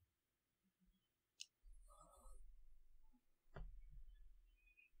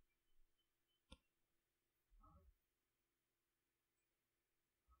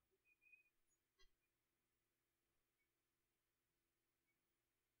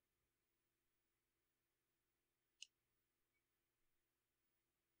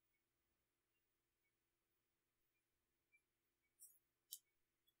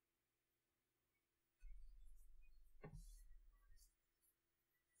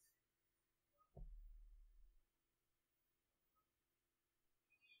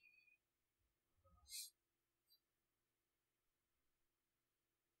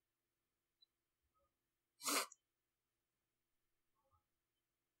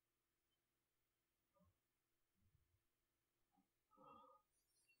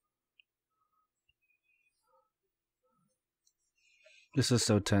 This is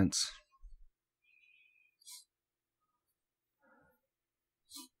so tense.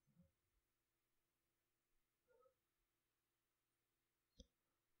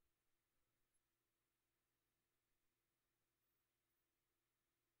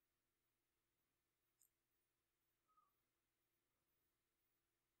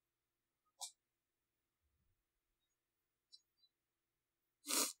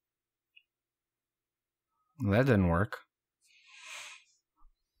 That didn't work.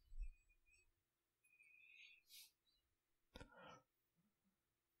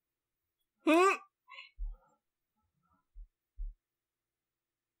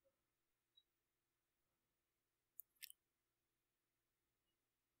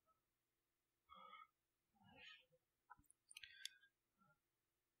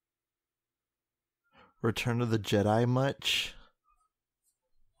 Return of the Jedi much?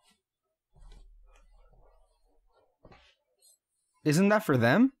 Isn't that for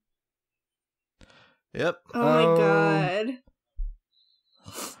them? Yep. Oh my god.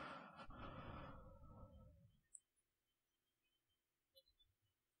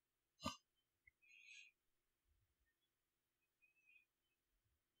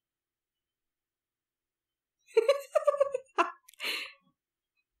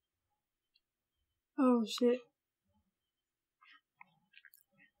 Oh shit.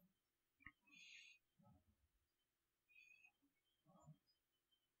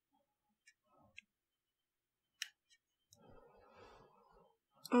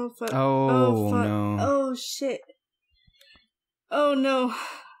 Oh fuck. Oh, fuck. no. Oh shit. Oh no.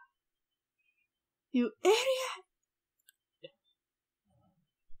 You idiot.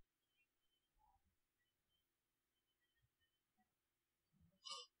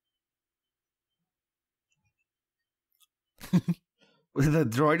 Did the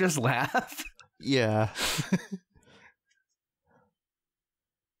droid just laugh? Yeah.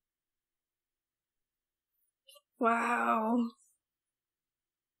 Wow.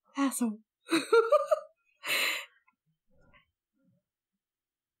 Asshole.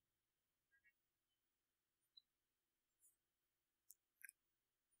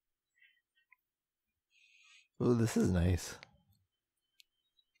 Oh, this is nice.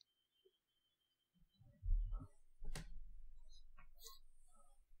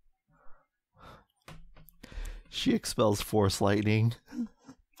 She expels force lightning.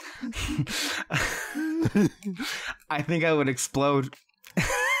 I think I would explode.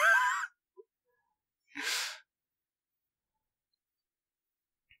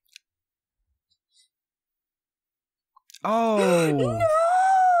 Oh. No!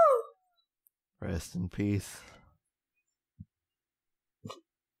 Rest in peace.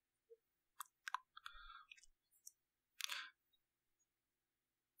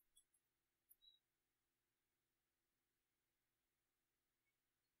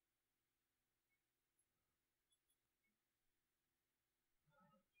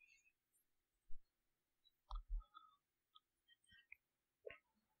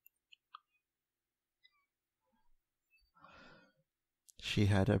 She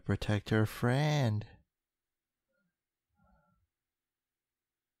had to protect her friend.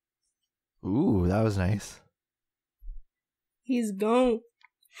 Ooh, that was nice. He's gone.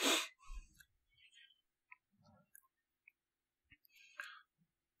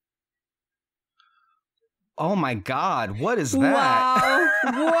 Oh my God, what is that? Wow.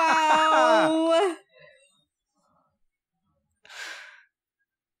 Wow.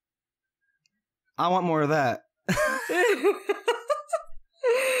 I want more of that.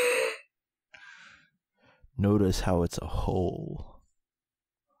 Notice how it's a hole.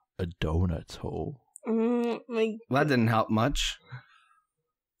 A donut's hole. My Well, that didn't help much.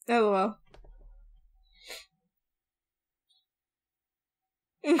 LOL.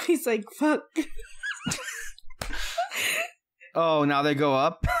 He's like, fuck. Oh, now they go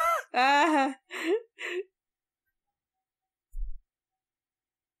up? Ah.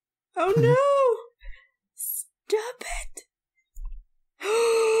 Oh no! Stop it!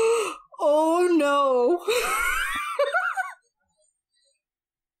 Oh no!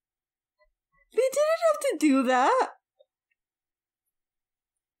 They didn't have to do that.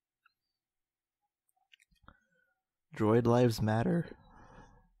 Droid lives matter.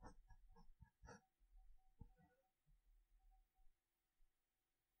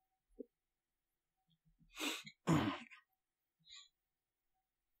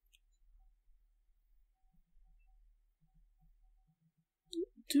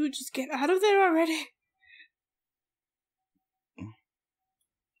 Dude, just get out of there already.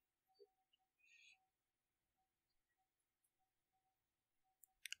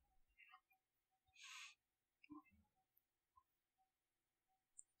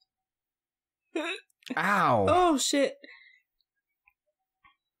 Ow. Oh shit.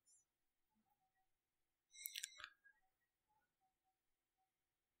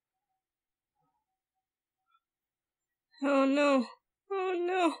 Oh no. Oh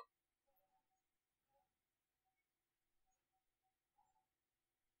no.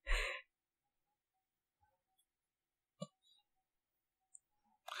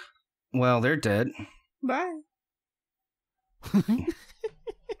 Well, they're dead. Bye.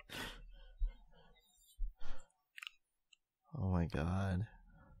 Oh my god.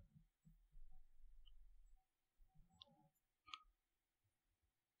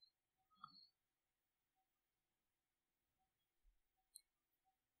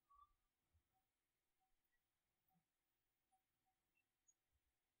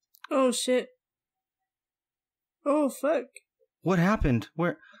 Oh shit. Oh fuck. What happened?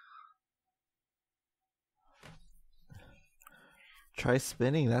 Where? Try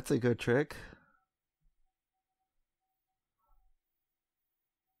spinning, that's a good trick.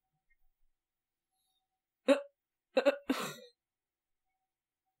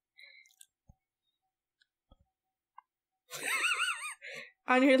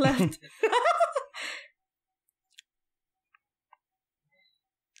 On your left.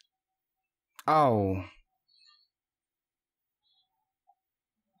 Oh.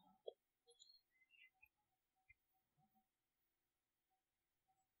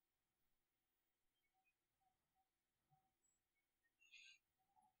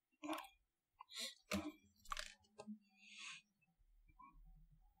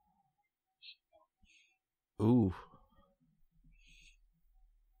 Ooh.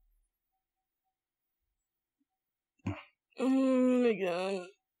 Oh my god.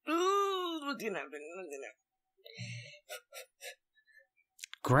 Ooh, what's gonna happen? What's gonna happen?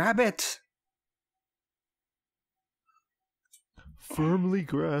 Grab it. Firmly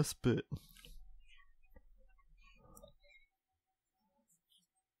grasp it.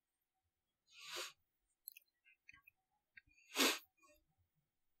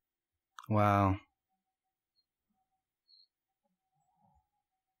 Wow.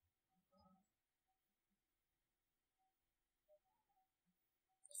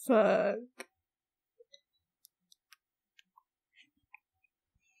 Fuck.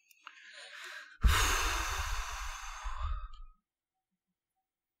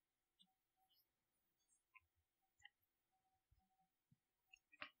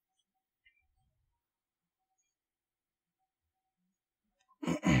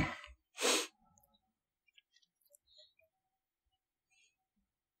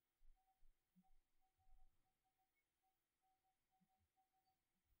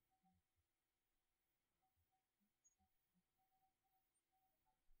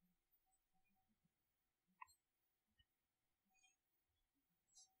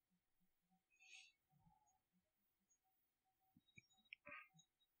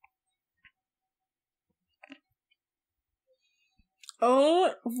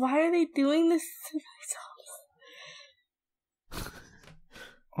 Oh, why are they doing this to themselves?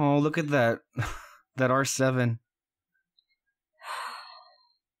 Oh, look at that. That R7.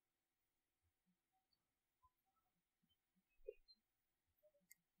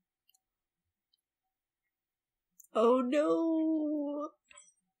 Oh no.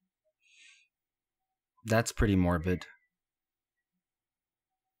 That's pretty morbid.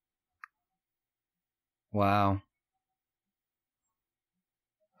 Wow.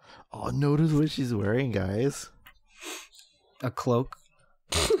 Oh, notice what she's wearing, guys. A cloak.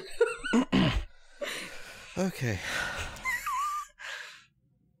 Okay.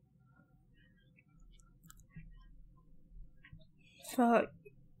 Fuck.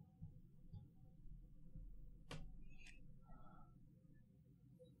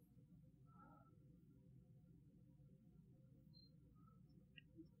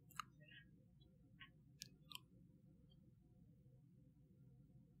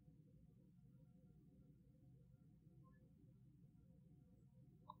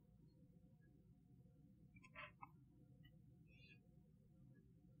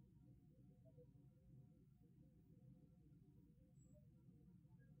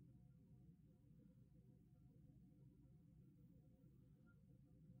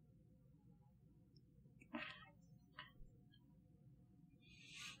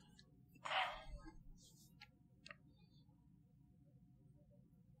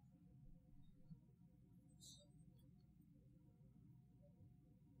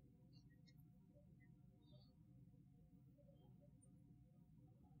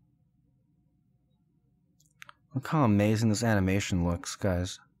 Look how amazing this animation looks,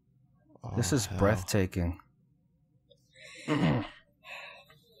 guys. This is breathtaking.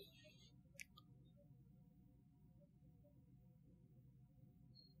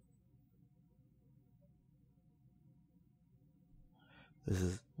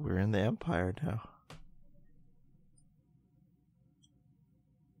 We're in the Empire now.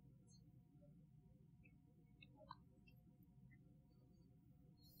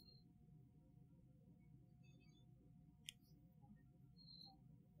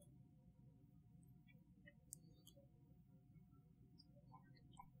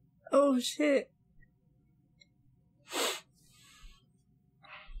 Oh shit.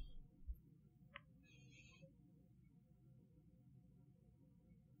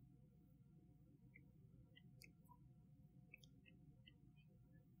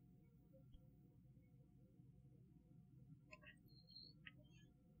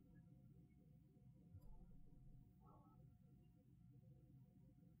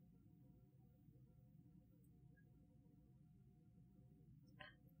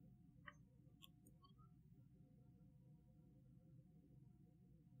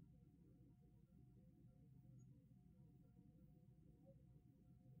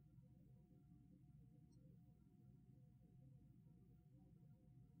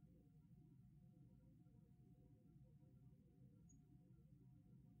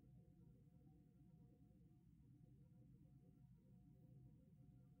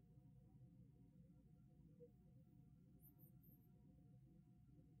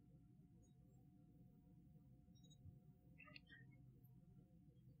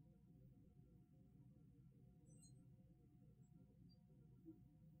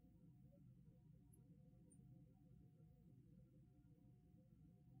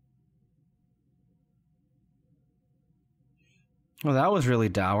 Well, that was really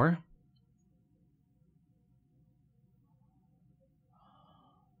dour.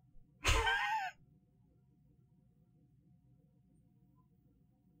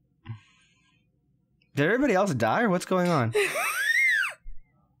 Did everybody else die, or what's going on?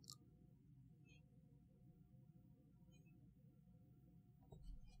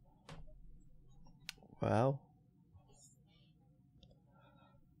 Well.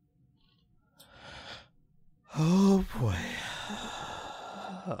 Oh boy.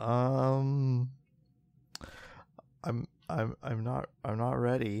 I'm not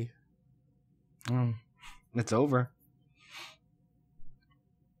ready. It's over.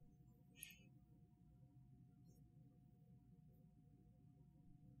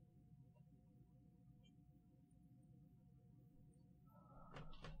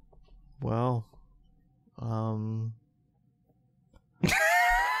 Well,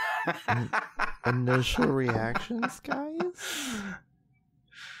 initial reactions, guys?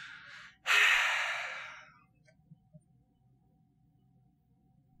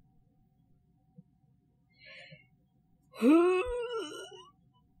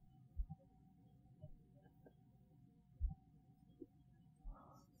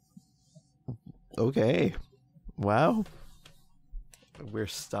 Okay. Wow. We're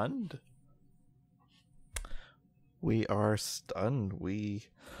stunned. We are stunned. We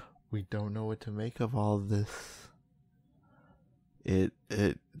don't know what to make of all of this.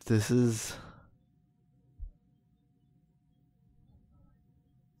 This is...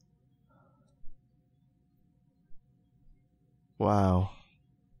 Wow.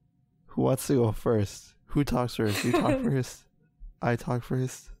 Who wants to go first? Who talks first? You talk first? I talk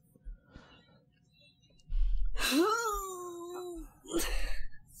first?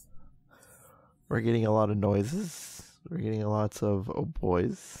 We're getting a lot of noises. We're getting lots of oh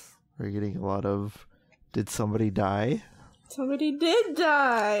boys. We're getting a lot of did somebody die? Somebody did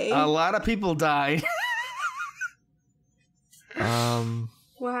die. A lot of people died.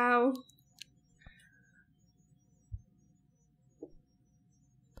 Wow.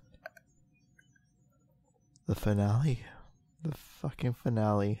 The finale. The fucking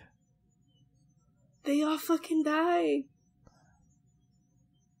finale. They all fucking die.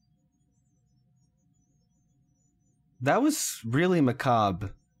 That was really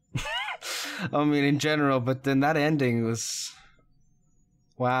macabre. I mean, in general, but then that ending was...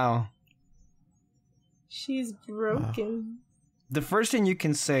 Wow. She's broken. The first thing you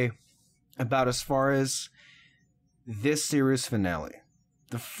can say about as far as this series finale,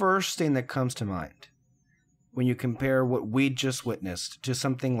 the first thing that comes to mind when you compare what we just witnessed to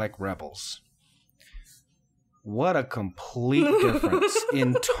something like Rebels, what a complete difference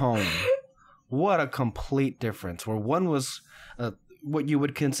in tone. What a complete difference. Where one was what you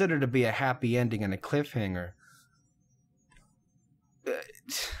would consider to be a happy ending and a cliffhanger.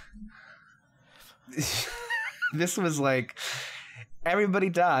 This was like, everybody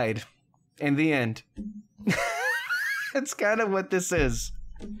died in the end. That's kind of what this is.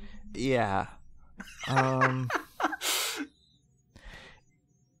 Yeah.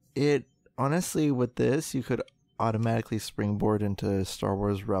 It honestly, with this, you could automatically springboard into Star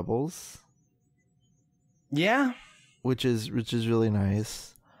Wars Rebels. Yeah, which is really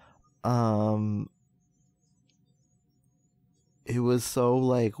nice. It was so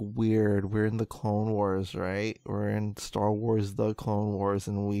like weird. We're in the Clone Wars, right? We're in Star Wars: The Clone Wars,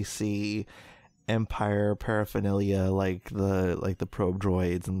 and we see Empire paraphernalia like the probe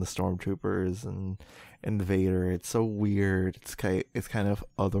droids and the stormtroopers and Vader. It's so weird. It's kind of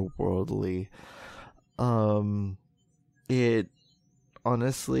otherworldly. It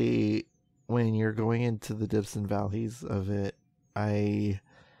honestly, when you're going into the dips and valleys of it, I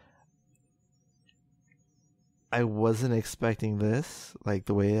wasn't expecting this, like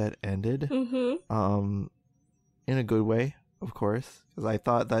the way it ended. Mm-hmm. In a good way, of course, because I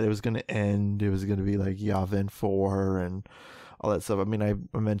thought that it was going to end. It was going to be like Yavin 4 and all that stuff. I mean, I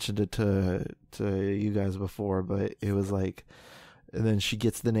mentioned it to you guys before, but it was like, and then she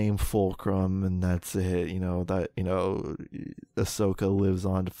gets the name Fulcrum, and that's it. Ahsoka lives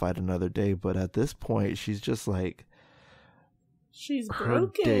on to fight another day. But at this point, she's just like, she's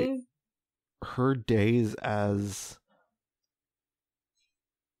broken. Her days as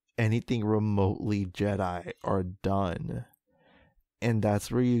anything remotely Jedi are done. And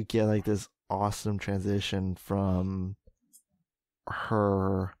that's where you get like this awesome transition from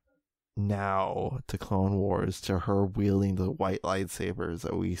her now to Clone Wars to her wielding the white lightsabers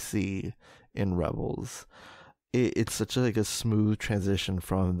that we see in Rebels. It's such a smooth transition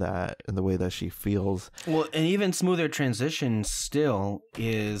from that and the way that she feels. Well, an even smoother transition still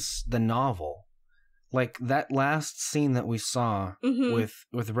is the novel. Like that last scene that we saw with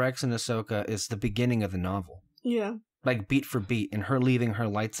Rex and Ahsoka is the beginning of the novel. Yeah. Like beat for beat, and her leaving her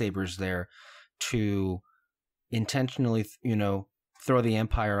lightsabers there to intentionally, throw the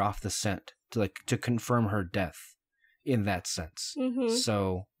Empire off the scent to confirm her death in that sense. Mm-hmm.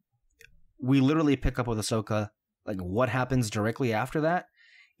 So we literally pick up with Ahsoka, like what happens directly after that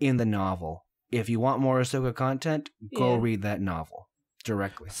in the novel. If you want more Ahsoka content, go read that novel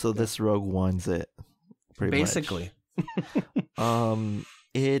directly. So this Rogue One's it, basically.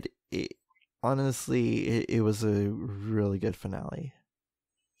 It honestly, it was a really good finale.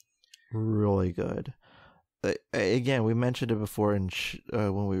 Really good. Again, we mentioned it before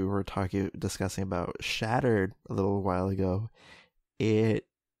when we were discussing about Shattered a little while ago. The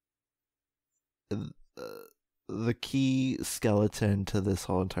key skeleton to this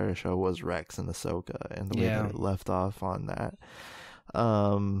whole entire show was Rex and Ahsoka, and the way that it left off on that.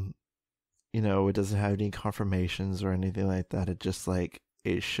 It doesn't have any confirmations or anything like that. It just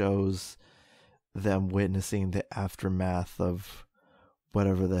it shows them witnessing the aftermath of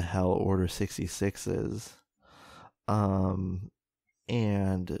whatever the hell Order 66 is.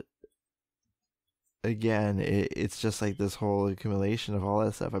 And again, it's just like this whole accumulation of all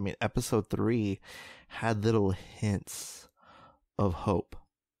that stuff. I mean, episode 3 had little hints of hope.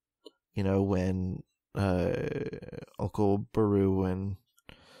 When Uncle Baru and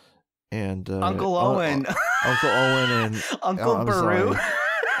Uncle Owen. Uncle Owen and Uncle Baru.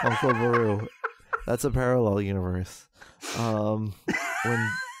 Uncle Baru. That's a parallel universe.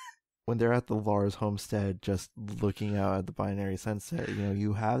 When they're at the Lars homestead, just looking out at the binary sunset,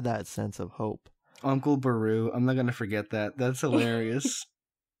 you have that sense of hope. Uncle Baru. I'm not gonna forget that. That's hilarious.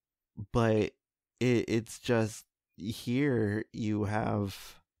 But it's just here you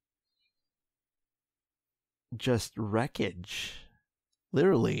have just wreckage.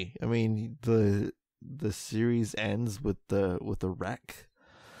 Literally. I mean, the series ends with the wreck.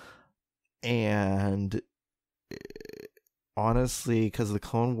 And honestly, because the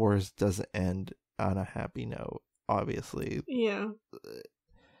Clone Wars doesn't end on a happy note, obviously. Yeah.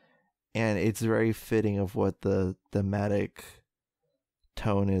 And it's very fitting of what the thematic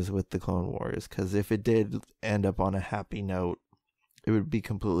tone is with the Clone Wars, because if it did end up on a happy note, it would be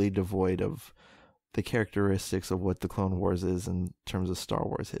completely devoid of the characteristics of what the Clone Wars is in terms of Star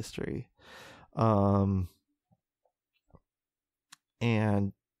Wars history. And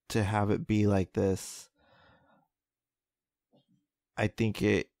to have it be like this, I think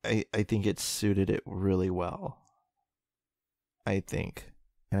it suited it really well. I think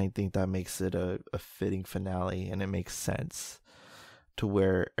that makes it a fitting finale, and it makes sense to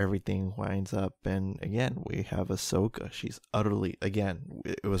where everything winds up. And again, we have Ahsoka. She's utterly, again,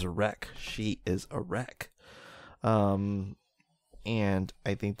 it was a wreck. She is a wreck. And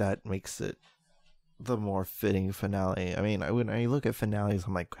I think that makes it the more fitting finale. I mean, when I look at finales,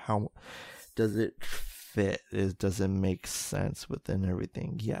 I'm like, how does it fit? Does it make sense within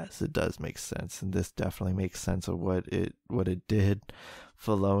everything? Yes, it does make sense, and this definitely makes sense of what it did.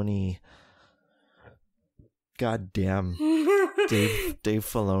 Filoni, god damn, Dave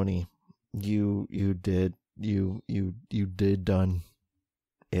Filoni, you did done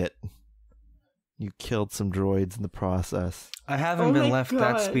it. You killed some droids in the process. I haven't been left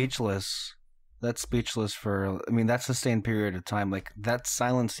that speechless. That's speechless for, I mean, that sustained period of time. Like, that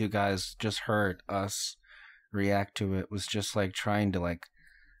silence you guys just heard us react to it was just like trying to like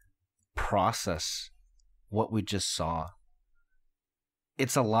process what we just saw.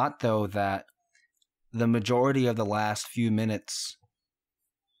 It's a lot, though, that the majority of the last few minutes,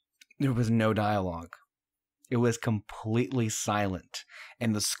 there was no dialogue. It was completely silent.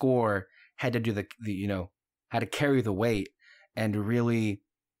 And the score had to do had to carry the weight and really,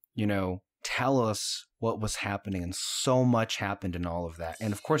 tell us what was happening. And so much happened in all of that.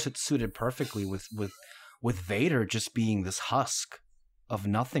 And of course, it suited perfectly with Vader just being this husk of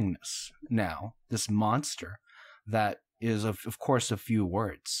nothingness now, this monster that is, of course, a few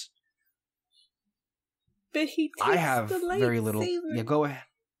words. But he takes I have the very little. lightsaber. Yeah, go ahead.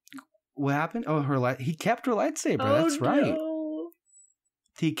 What happened? Oh, he kept her lightsaber. Oh, That's right. no.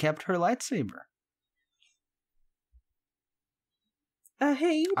 He kept her lightsaber. I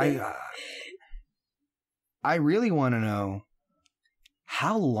hate it. I really want to know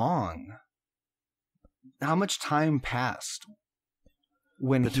how much time passed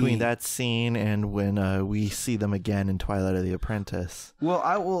between that scene and when we see them again in Twilight of the Apprentice. Well,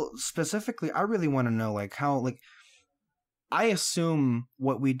 I really want to know how I assume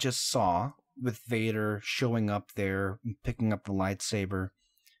what we just saw with Vader showing up there and picking up the lightsaber.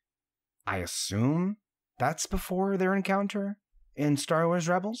 I assume that's before their encounter in Star Wars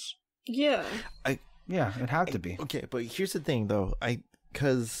Rebels. Yeah. Yeah, it had to be. Okay, but here's the thing, though.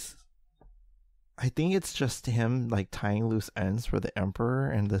 Because I think it's just him tying loose ends for the Emperor,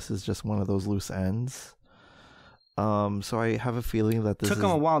 and this is just one of those loose ends. So I have a feeling that this took him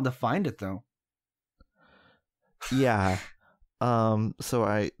a while to find it, though. Yeah.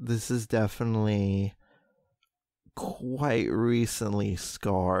 So this is definitely quite recently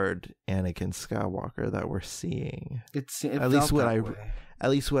scarred Anakin Skywalker that we're seeing. At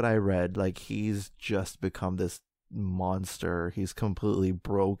least what I read, he's just become this monster. He's completely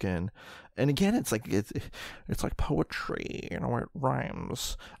broken. And again, it's like poetry, it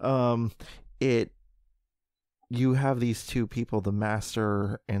rhymes. You have these two people, the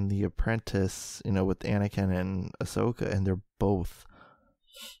master and the apprentice, with Anakin and Ahsoka, and they're both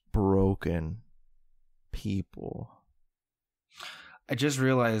broken people. I just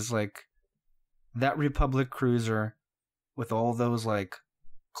realized that Republic cruiser with all those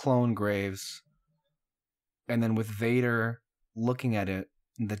clone graves, and then with Vader looking at it,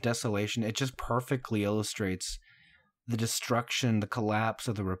 the desolation, it just perfectly illustrates the destruction, the collapse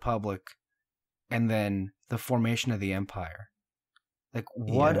of the Republic, and then the formation of the Empire.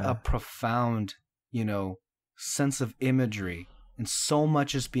 What a profound, sense of imagery, and so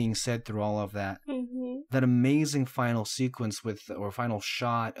much is being said through all of that. Mm-hmm. That amazing final sequence final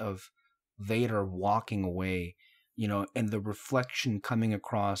shot of Vader walking away, you know, and the reflection coming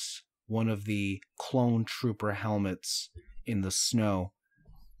across one of the clone trooper helmets in the snow.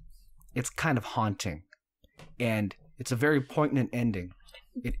 It's kind of haunting. And it's a very poignant ending.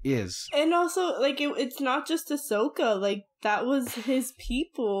 It is. And also, like, it's not just Ahsoka. Like, that was his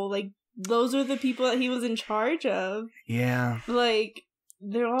people. Like, those are the people that he was in charge of. Yeah. Like,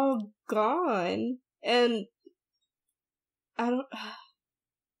 they're all gone. And I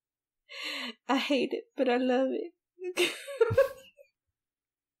hate it, but I love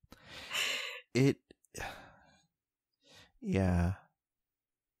it. Yeah.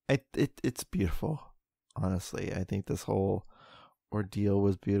 It's beautiful. Honestly, I think this whole ordeal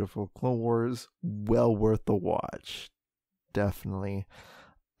was beautiful. Clone Wars, well worth the watch. Definitely.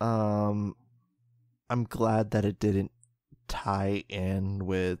 I'm glad that it didn't tie in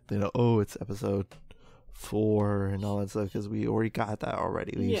with, you know, oh, it's episode 4 and all that stuff, because we already got that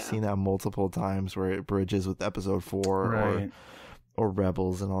already. We've seen that multiple times where it bridges with episode 4 right. or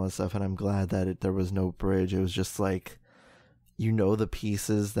Rebels and all that stuff, and I'm glad that there was no bridge. It was just like, you know, the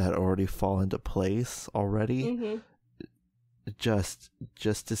pieces that already fall into place already. Mm-hmm. Just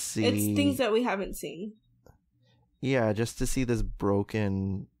to see, it's things that we haven't seen. Yeah, just to see these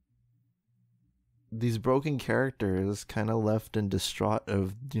broken characters kind of left and distraught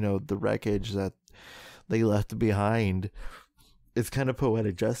of, you know, the wreckage that they left behind. It's kind of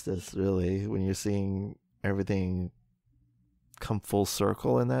poetic justice, really, when you're seeing everything come full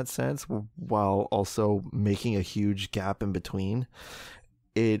circle in that sense, while also making a huge gap in between.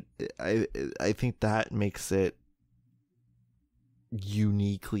 I think that makes it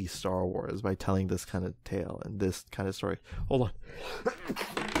uniquely Star Wars by telling this kind of tale and this kind of story. Hold on.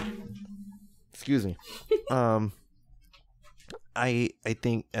 Excuse me. I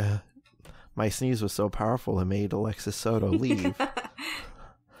think my sneeze was so powerful it made Alexis Soto leave.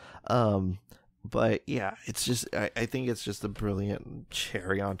 But yeah, it's just I think it's just a brilliant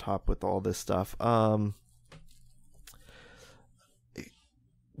cherry on top with all this stuff. We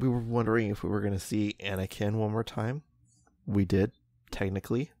were wondering if we were going to see Anakin one more time. We did,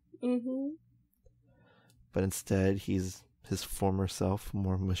 technically. Mm-hmm. But instead, he's his former self,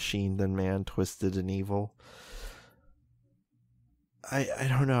 more machine than man, twisted and evil. I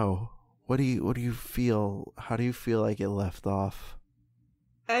don't know. What do you feel? How do you feel like it left off?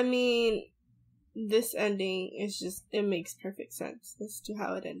 I mean, this ending is just, it makes perfect sense as to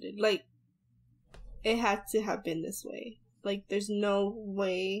how it ended. Like, it had to have been this way. Like, there's no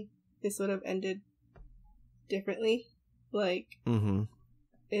way this would have ended differently. Like, mm-hmm.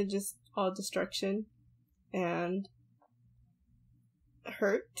 It just all destruction and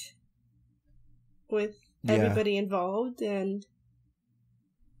hurt with everybody involved, and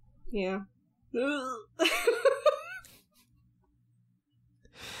yeah.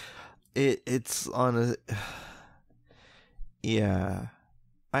 It's on a yeah.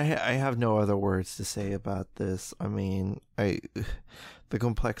 I have no other words to say about this. I mean, the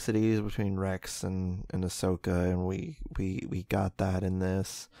complexities between Rex and Ahsoka, and we got that in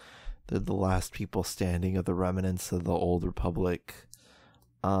this. The last people standing of the remnants of the old Republic,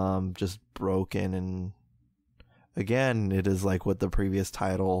 just broken, and again, it is like what the previous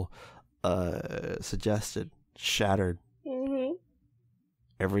title suggested, shattered. Mm-hmm.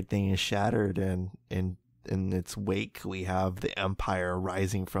 Everything is shattered, and in its wake we have the Empire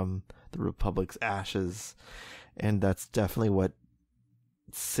rising from the Republic's ashes, and that's definitely what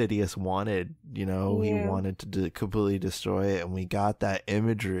Sidious wanted. You know, he wanted to completely destroy it, and we got that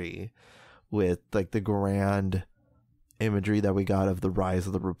imagery with like the grand imagery that we got of the rise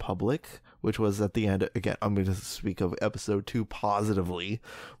of the Republic, which was at the end. Again, I'm going to speak of episode 2 positively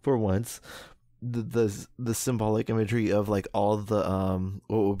for once. The symbolic imagery of like all the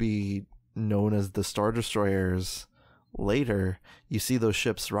what will be known as the Star Destroyers later. You see those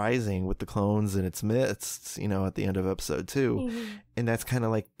ships rising with the clones in its midst, you know, at the end of episode 2. Mm-hmm. And that's kind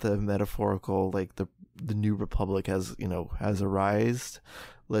of like the metaphorical, like the new Republic has, you know, has arisen.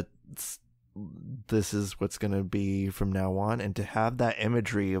 This is what's going to be from now on. And to have that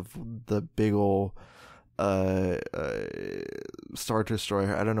imagery of the big ol' Star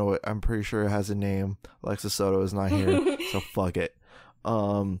Destroyer, I don't know, I'm pretty sure it has a name. Alexis Soto is not here, so fuck it.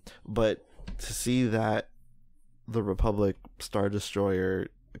 But to see that the Republic Star Destroyer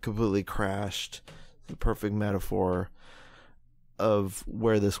completely crashed, the perfect metaphor of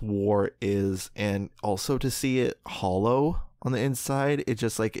where this war is, and also to see it hollow on the inside, it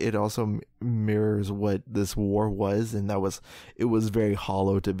just like, it also mirrors what this war was, and it was very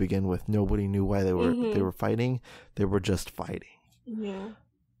hollow to begin with. Nobody knew why they were fighting. They were just fighting. Yeah.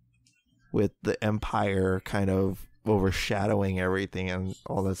 With the Empire kind of overshadowing everything and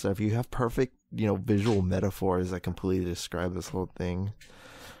all that stuff. You have perfect, visual metaphors that completely describe this whole thing.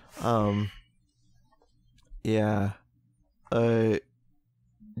 Yeah.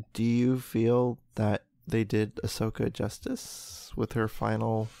 Do you feel that they did Ahsoka justice with her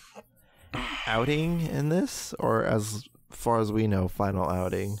final outing in this, or as far as we know, final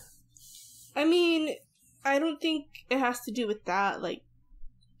outing? I mean, I don't think it has to do with that, like,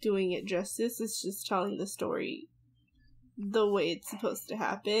 doing it justice. It's just telling the story the way it's supposed to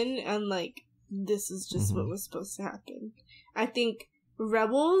happen, and, like, this is just what was supposed to happen. I think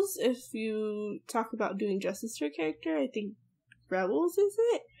Rebels, if you talk about doing justice to a character, I think Rebels is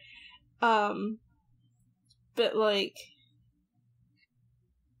it. But, like,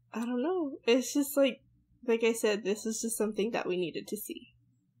 I don't know. It's just, like I said, this is just something that we needed to see.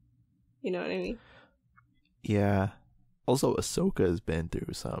 You know what I mean? Yeah. Also, Ahsoka has been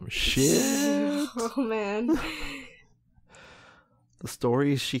through some shit. Oh, man. The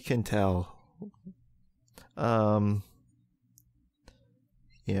stories she can tell.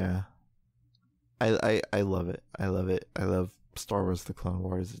 Yeah. I love it. I love it. I love Star Wars The Clone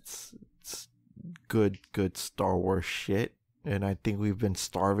Wars. It's good Star Wars shit. And I think we've been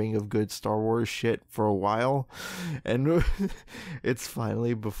starving of good Star Wars shit for a while. And it's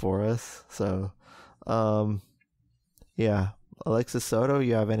finally before us. So, yeah. Alexis, Soto,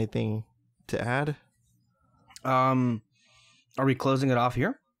 you have anything to add? Are we closing it off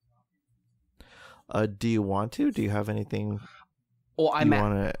here? Do you want to? Do you have anything? Well,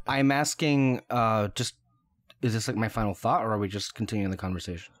 I'm asking, just, is this like my final thought, or are we just continuing the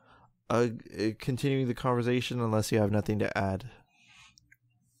conversation? Continuing the conversation unless you have nothing to add.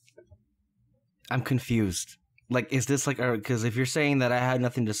 I'm confused. Like, is this like, because if you're saying that I had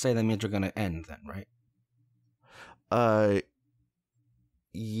nothing to say, that means we're going to end then, right?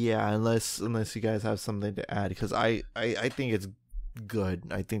 Yeah, unless you guys have something to add, because I think it's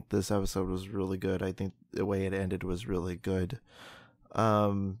good. I think this episode was really good. I think the way it ended was really good.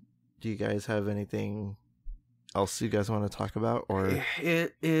 Do you guys have anything else you guys want to talk about, or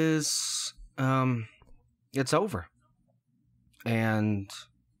it is it's over, and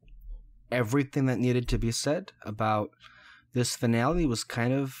everything that needed to be said about this finale was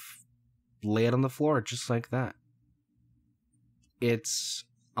kind of laid on the floor just like that. It's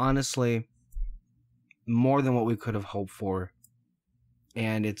honestly more than what we could have hoped for,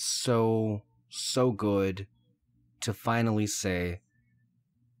 and it's so good to finally say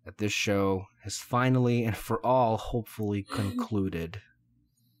that this show has finally and for all hopefully concluded.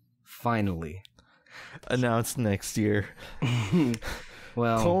 Finally. Announced next year.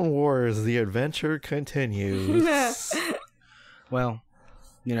 Well, Clone Wars, the adventure continues. Well,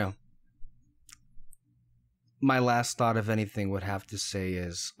 my last thought of anything would have to say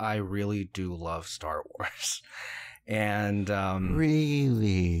is I really do love Star Wars. And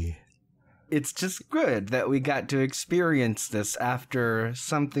really, it's just good that we got to experience this after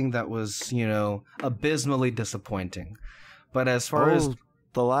something that was, abysmally disappointing. But as far as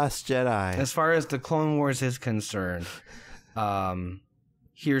The Last Jedi, as far as the Clone Wars is concerned,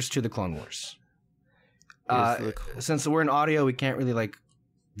 here's to the Clone Wars. Since we're in audio, we can't really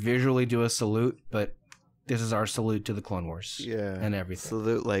visually do a salute, but this is our salute to the Clone Wars. Yeah, and everything.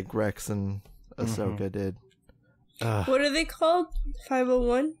 Salute like Rex and Ahsoka did. What are they called?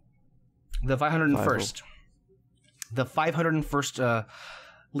 501? The 501st. The 501st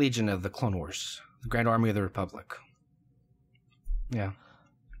Legion of the Clone Wars. The Grand Army of the Republic. Yeah.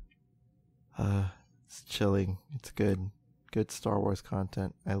 It's chilling. It's good. Good Star Wars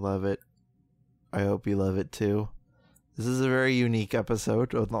content. I love it. I hope you love it too. This is a very unique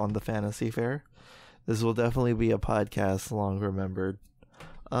episode on the Fantasy Fair. This will definitely be a podcast long remembered.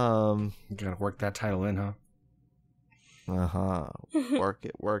 You gotta work that title in, huh? Work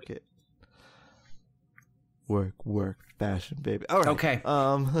it. Work, fashion, baby. All right. Okay.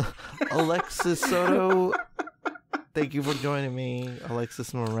 Alexis Soto, thank you for joining me.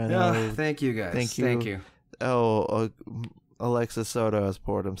 Alexis Moreno. Thank you, guys. Thank you. Thank you. Oh, Alexis Soto has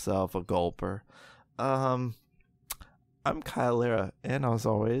poured himself a gulper. I'm Kyle Lira, and as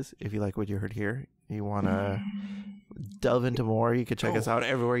always, if you like what you heard here, you want to delve into more, you can check us out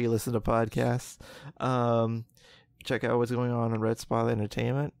everywhere you listen to podcasts. Check out what's going on Red Spotlight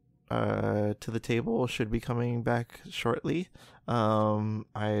Entertainment. To the Table should be coming back shortly.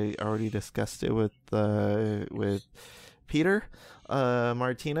 I already discussed it with Peter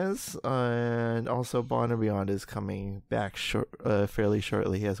Martinez, and also Bond and Beyond is coming back fairly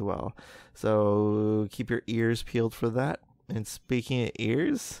shortly as well. So keep your ears peeled for that. And speaking of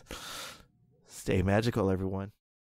ears, stay magical, everyone.